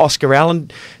be. Oscar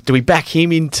Allen, do we back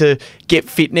him in to get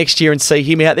fit next year and see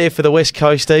him out there for the West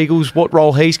Coast Eagles? What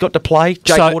role he's got to play?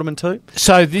 Jake Waterman too.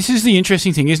 So this is the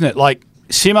interesting thing, isn't it? Like,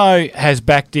 Simo has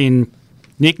backed in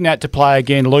Nick Nat to play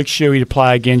again, Luke Shuey to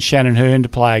play again, Shannon Hearn to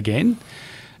play again.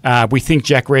 We think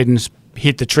Jack Redden's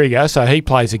hit the trigger, so he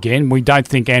plays again. We don't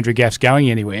think Andrew Gaff's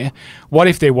going anywhere. What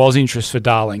if there was interest for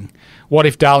Darling? What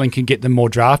if Darling can get them more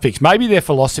draft picks? Maybe their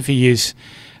philosophy is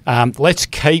let's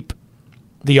keep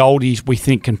the oldies we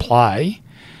think can play.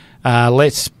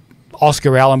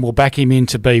 Oscar Allen will back him in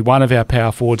to be one of our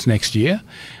power forwards next year.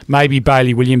 Maybe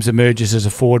Bailey Williams emerges as a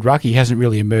forward ruck. He hasn't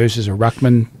really emerged as a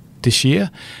ruckman this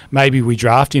year. Maybe we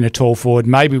draft in a tall forward.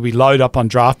 Maybe we load up on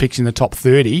draft picks in the top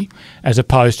 30 as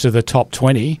opposed to the top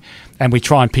 20, and we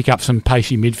try and pick up some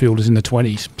pacey midfielders in the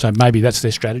 20s. So maybe that's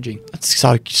their strategy. It's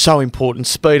so important,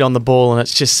 speed on the ball, and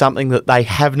it's just something that they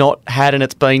have not had, and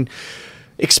it's been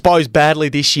exposed badly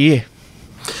this year.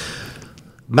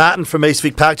 Martin from East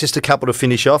Vic Park, just a couple to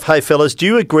finish off. Hey, fellas, do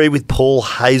you agree with Paul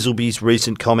Hazelby's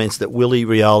recent comments that Willie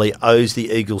Rioli owes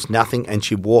the Eagles nothing and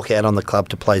should walk out on the club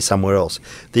to play somewhere else?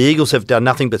 The Eagles have done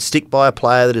nothing but stick by a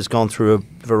player that has gone through a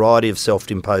variety of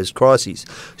self-imposed crises.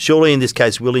 Surely in this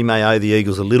case, Willie may owe the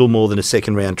Eagles a little more than a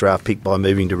second-round draft pick by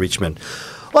moving to Richmond.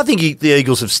 I think the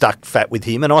Eagles have stuck fat with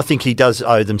him, and I think he does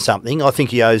owe them something. I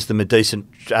think he owes them a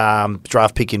decent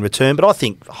draft pick in return, but I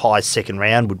think high second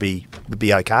round would be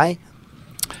okay.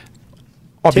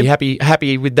 I'd be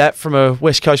happy with that from a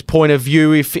West Coast point of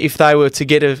view. If they were to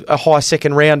get a high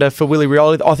second rounder for Willie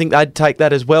Rioli, I think they'd take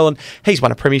that as well. And he's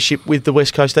won a premiership with the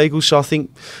West Coast Eagles, so I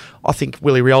think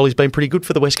Willie Rioli's been pretty good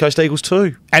for the West Coast Eagles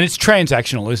too. And it's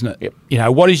transactional, isn't it? Yep. You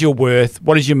know, what is your worth?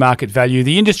 What is your market value?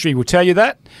 The industry will tell you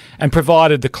that, and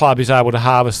provided the club is able to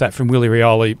harvest that from Willie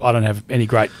Rioli, I don't have any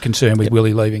great concern with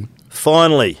Willie leaving.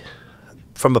 Finally,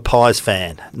 from a Pies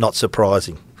fan, not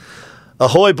surprising.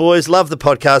 Ahoy, boys. Love the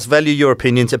podcast. Value your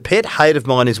opinions. A pet hate of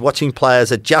mine is watching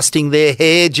players adjusting their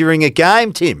hair during a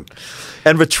game, Tim,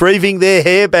 and retrieving their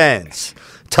hairbands.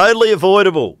 Totally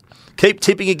avoidable. Keep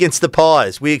tipping against the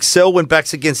Pies. We excel when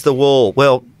backs against the wall.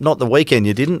 Well, not the weekend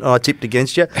you didn't. I tipped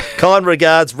against you. Kind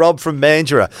regards, Rob from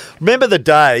Mandurah. Remember the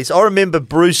days? I remember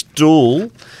Bruce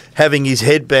Dool having his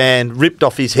headband ripped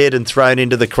off his head and thrown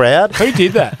into the crowd. Who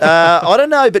did that? I don't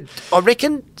know, but I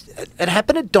reckon it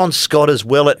happened at Don Scott as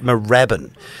well at Moorabbin.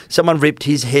 Someone ripped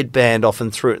his headband off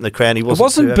and threw it in the crowd. It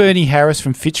wasn't Bernie Harris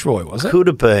from Fitzroy, was it? Could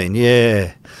have been,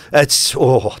 yeah. It's,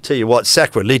 I'll tell you what,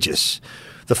 sacrilegious.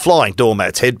 The flying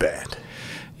doormat's headband.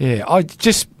 Yeah,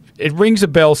 it rings a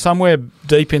bell somewhere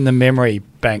deep in the memory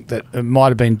bank that it might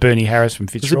have been Bernie Harris from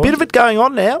Fitzroy. There's a bit of it going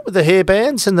on now with the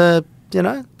hairbands and the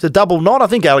double knot. I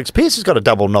think Alex Pearce has got a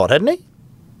double knot, hasn't he?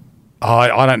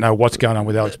 I don't know what's going on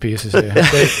with Alex Pearce's hair.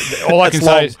 All I can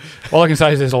say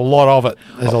is there's a lot of it.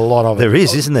 There's a lot of it. There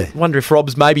is, isn't there? I wonder if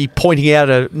Rob's maybe pointing out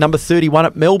a number 31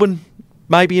 at Melbourne,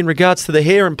 maybe in regards to the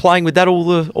hair and playing with that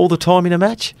all the time in a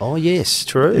match. Oh yes,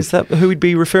 true. Is that who he'd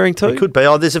be referring to? It could be.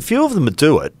 Oh, there's a few of them that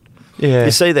do it. Yeah.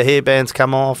 You see the hairbands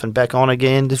come off and back on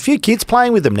again. There's a few kids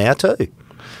playing with them now too.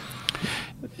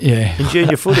 Yeah. In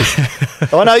junior footy.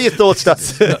 I know your thoughts.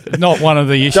 Not one of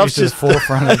the issues to the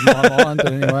forefront of my mind,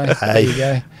 but anyway. Hey. There you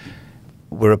go.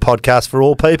 We're a podcast for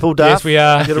all people, Duff. Yes, we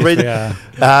are.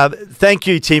 Thank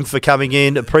you, Tim, for coming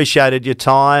in. Appreciated your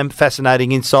time.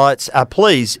 Fascinating insights.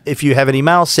 Please, if you have any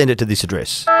mail, send it to this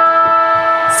address.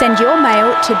 Send your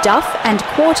mail to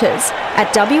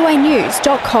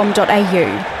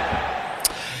duffandquarters@wanews.com.au.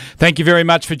 Thank you very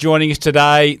much for joining us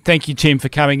today. Thank you, Tim, for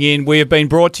coming in. We have been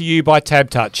brought to you by Tab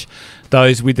Touch.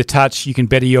 Those with the touch, you can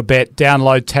better your bet.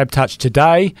 Download Tab Touch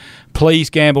today.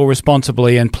 Please gamble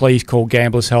responsibly and please call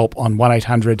Gamblers Help on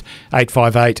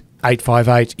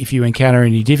 1-800-858-858 if you encounter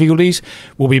any difficulties.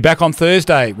 We'll be back on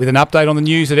Thursday with an update on the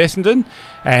news at Essendon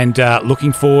and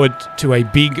looking forward to a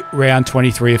big round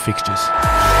 23 of fixtures.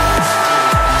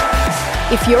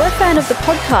 If you're a fan of the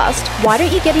podcast, why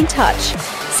don't you get in touch?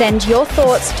 Send your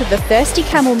thoughts to the Thirsty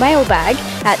Camel mailbag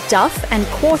at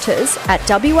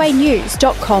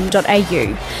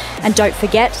duffandquarters@wanews.com.au. And don't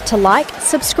forget to like,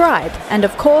 subscribe, and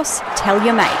of course, tell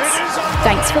your mates.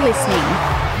 Thanks for listening.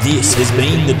 This has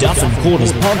been the Duff and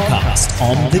Quarters podcast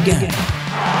on The Game.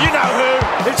 You know who?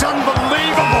 It's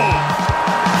unbelievable.